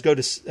do that is go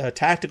to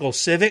Tactical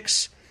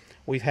Civics.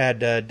 We've had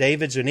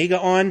David Zuniga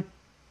on.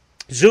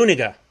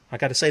 Zuniga. I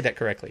got to say that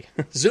correctly.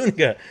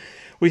 Zuniga.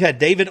 We've had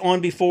David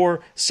on before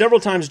several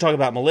times to talk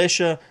about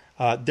militia.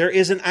 There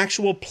is an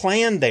actual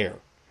plan there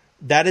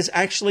that is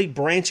actually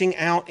branching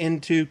out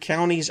into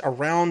counties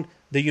around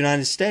the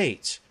United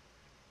States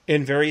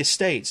in various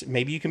states.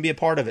 Maybe you can be a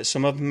part of it.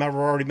 Some of them have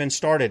already been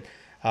started.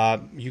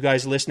 You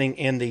guys listening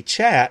in the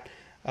chat,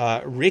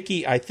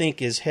 Ricky, I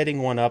think, is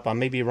heading one up. I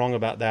may be wrong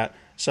about that.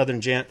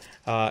 Southern Gent.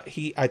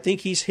 I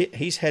think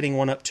he's heading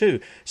one up too.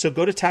 So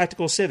go to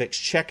Tactical Civics.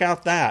 Check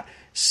out that.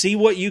 See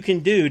what you can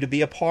do to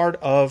be a part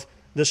of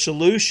the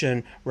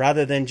solution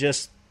rather than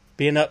just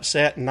being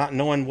upset and not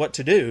knowing what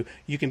to do.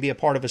 You can be a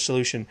part of a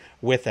solution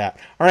with that.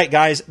 All right,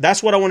 guys,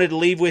 that's what I wanted to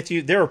leave with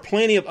you. There are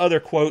plenty of other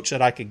quotes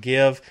that I could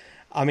give.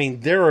 I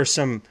mean, there are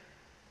some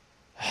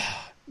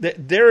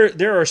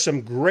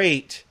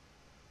great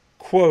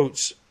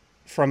quotes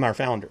from our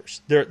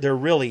founders. There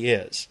really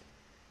is.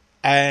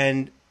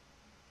 And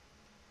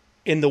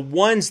in the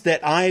ones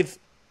that I've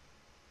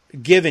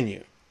given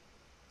you,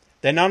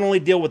 they not only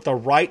deal with the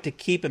right to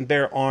keep and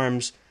bear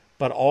arms,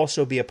 but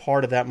also be a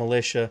part of that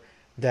militia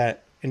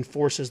that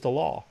enforces the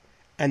law.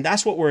 And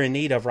that's what we're in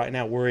need of right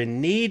now. We're in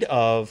need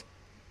of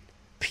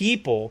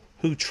people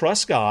who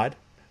trust God,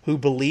 who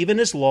believe in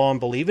His law and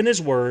believe in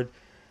His word,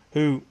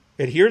 who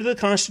adhere to the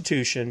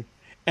Constitution,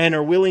 and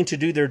are willing to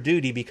do their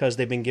duty because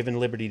they've been given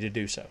liberty to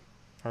do so.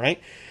 All right?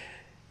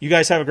 You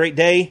guys have a great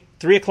day.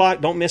 3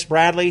 o'clock, don't miss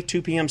Bradley,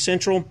 2 p.m.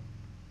 Central.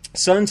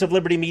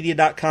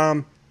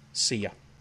 sonsoflibertymedia.com. See ya.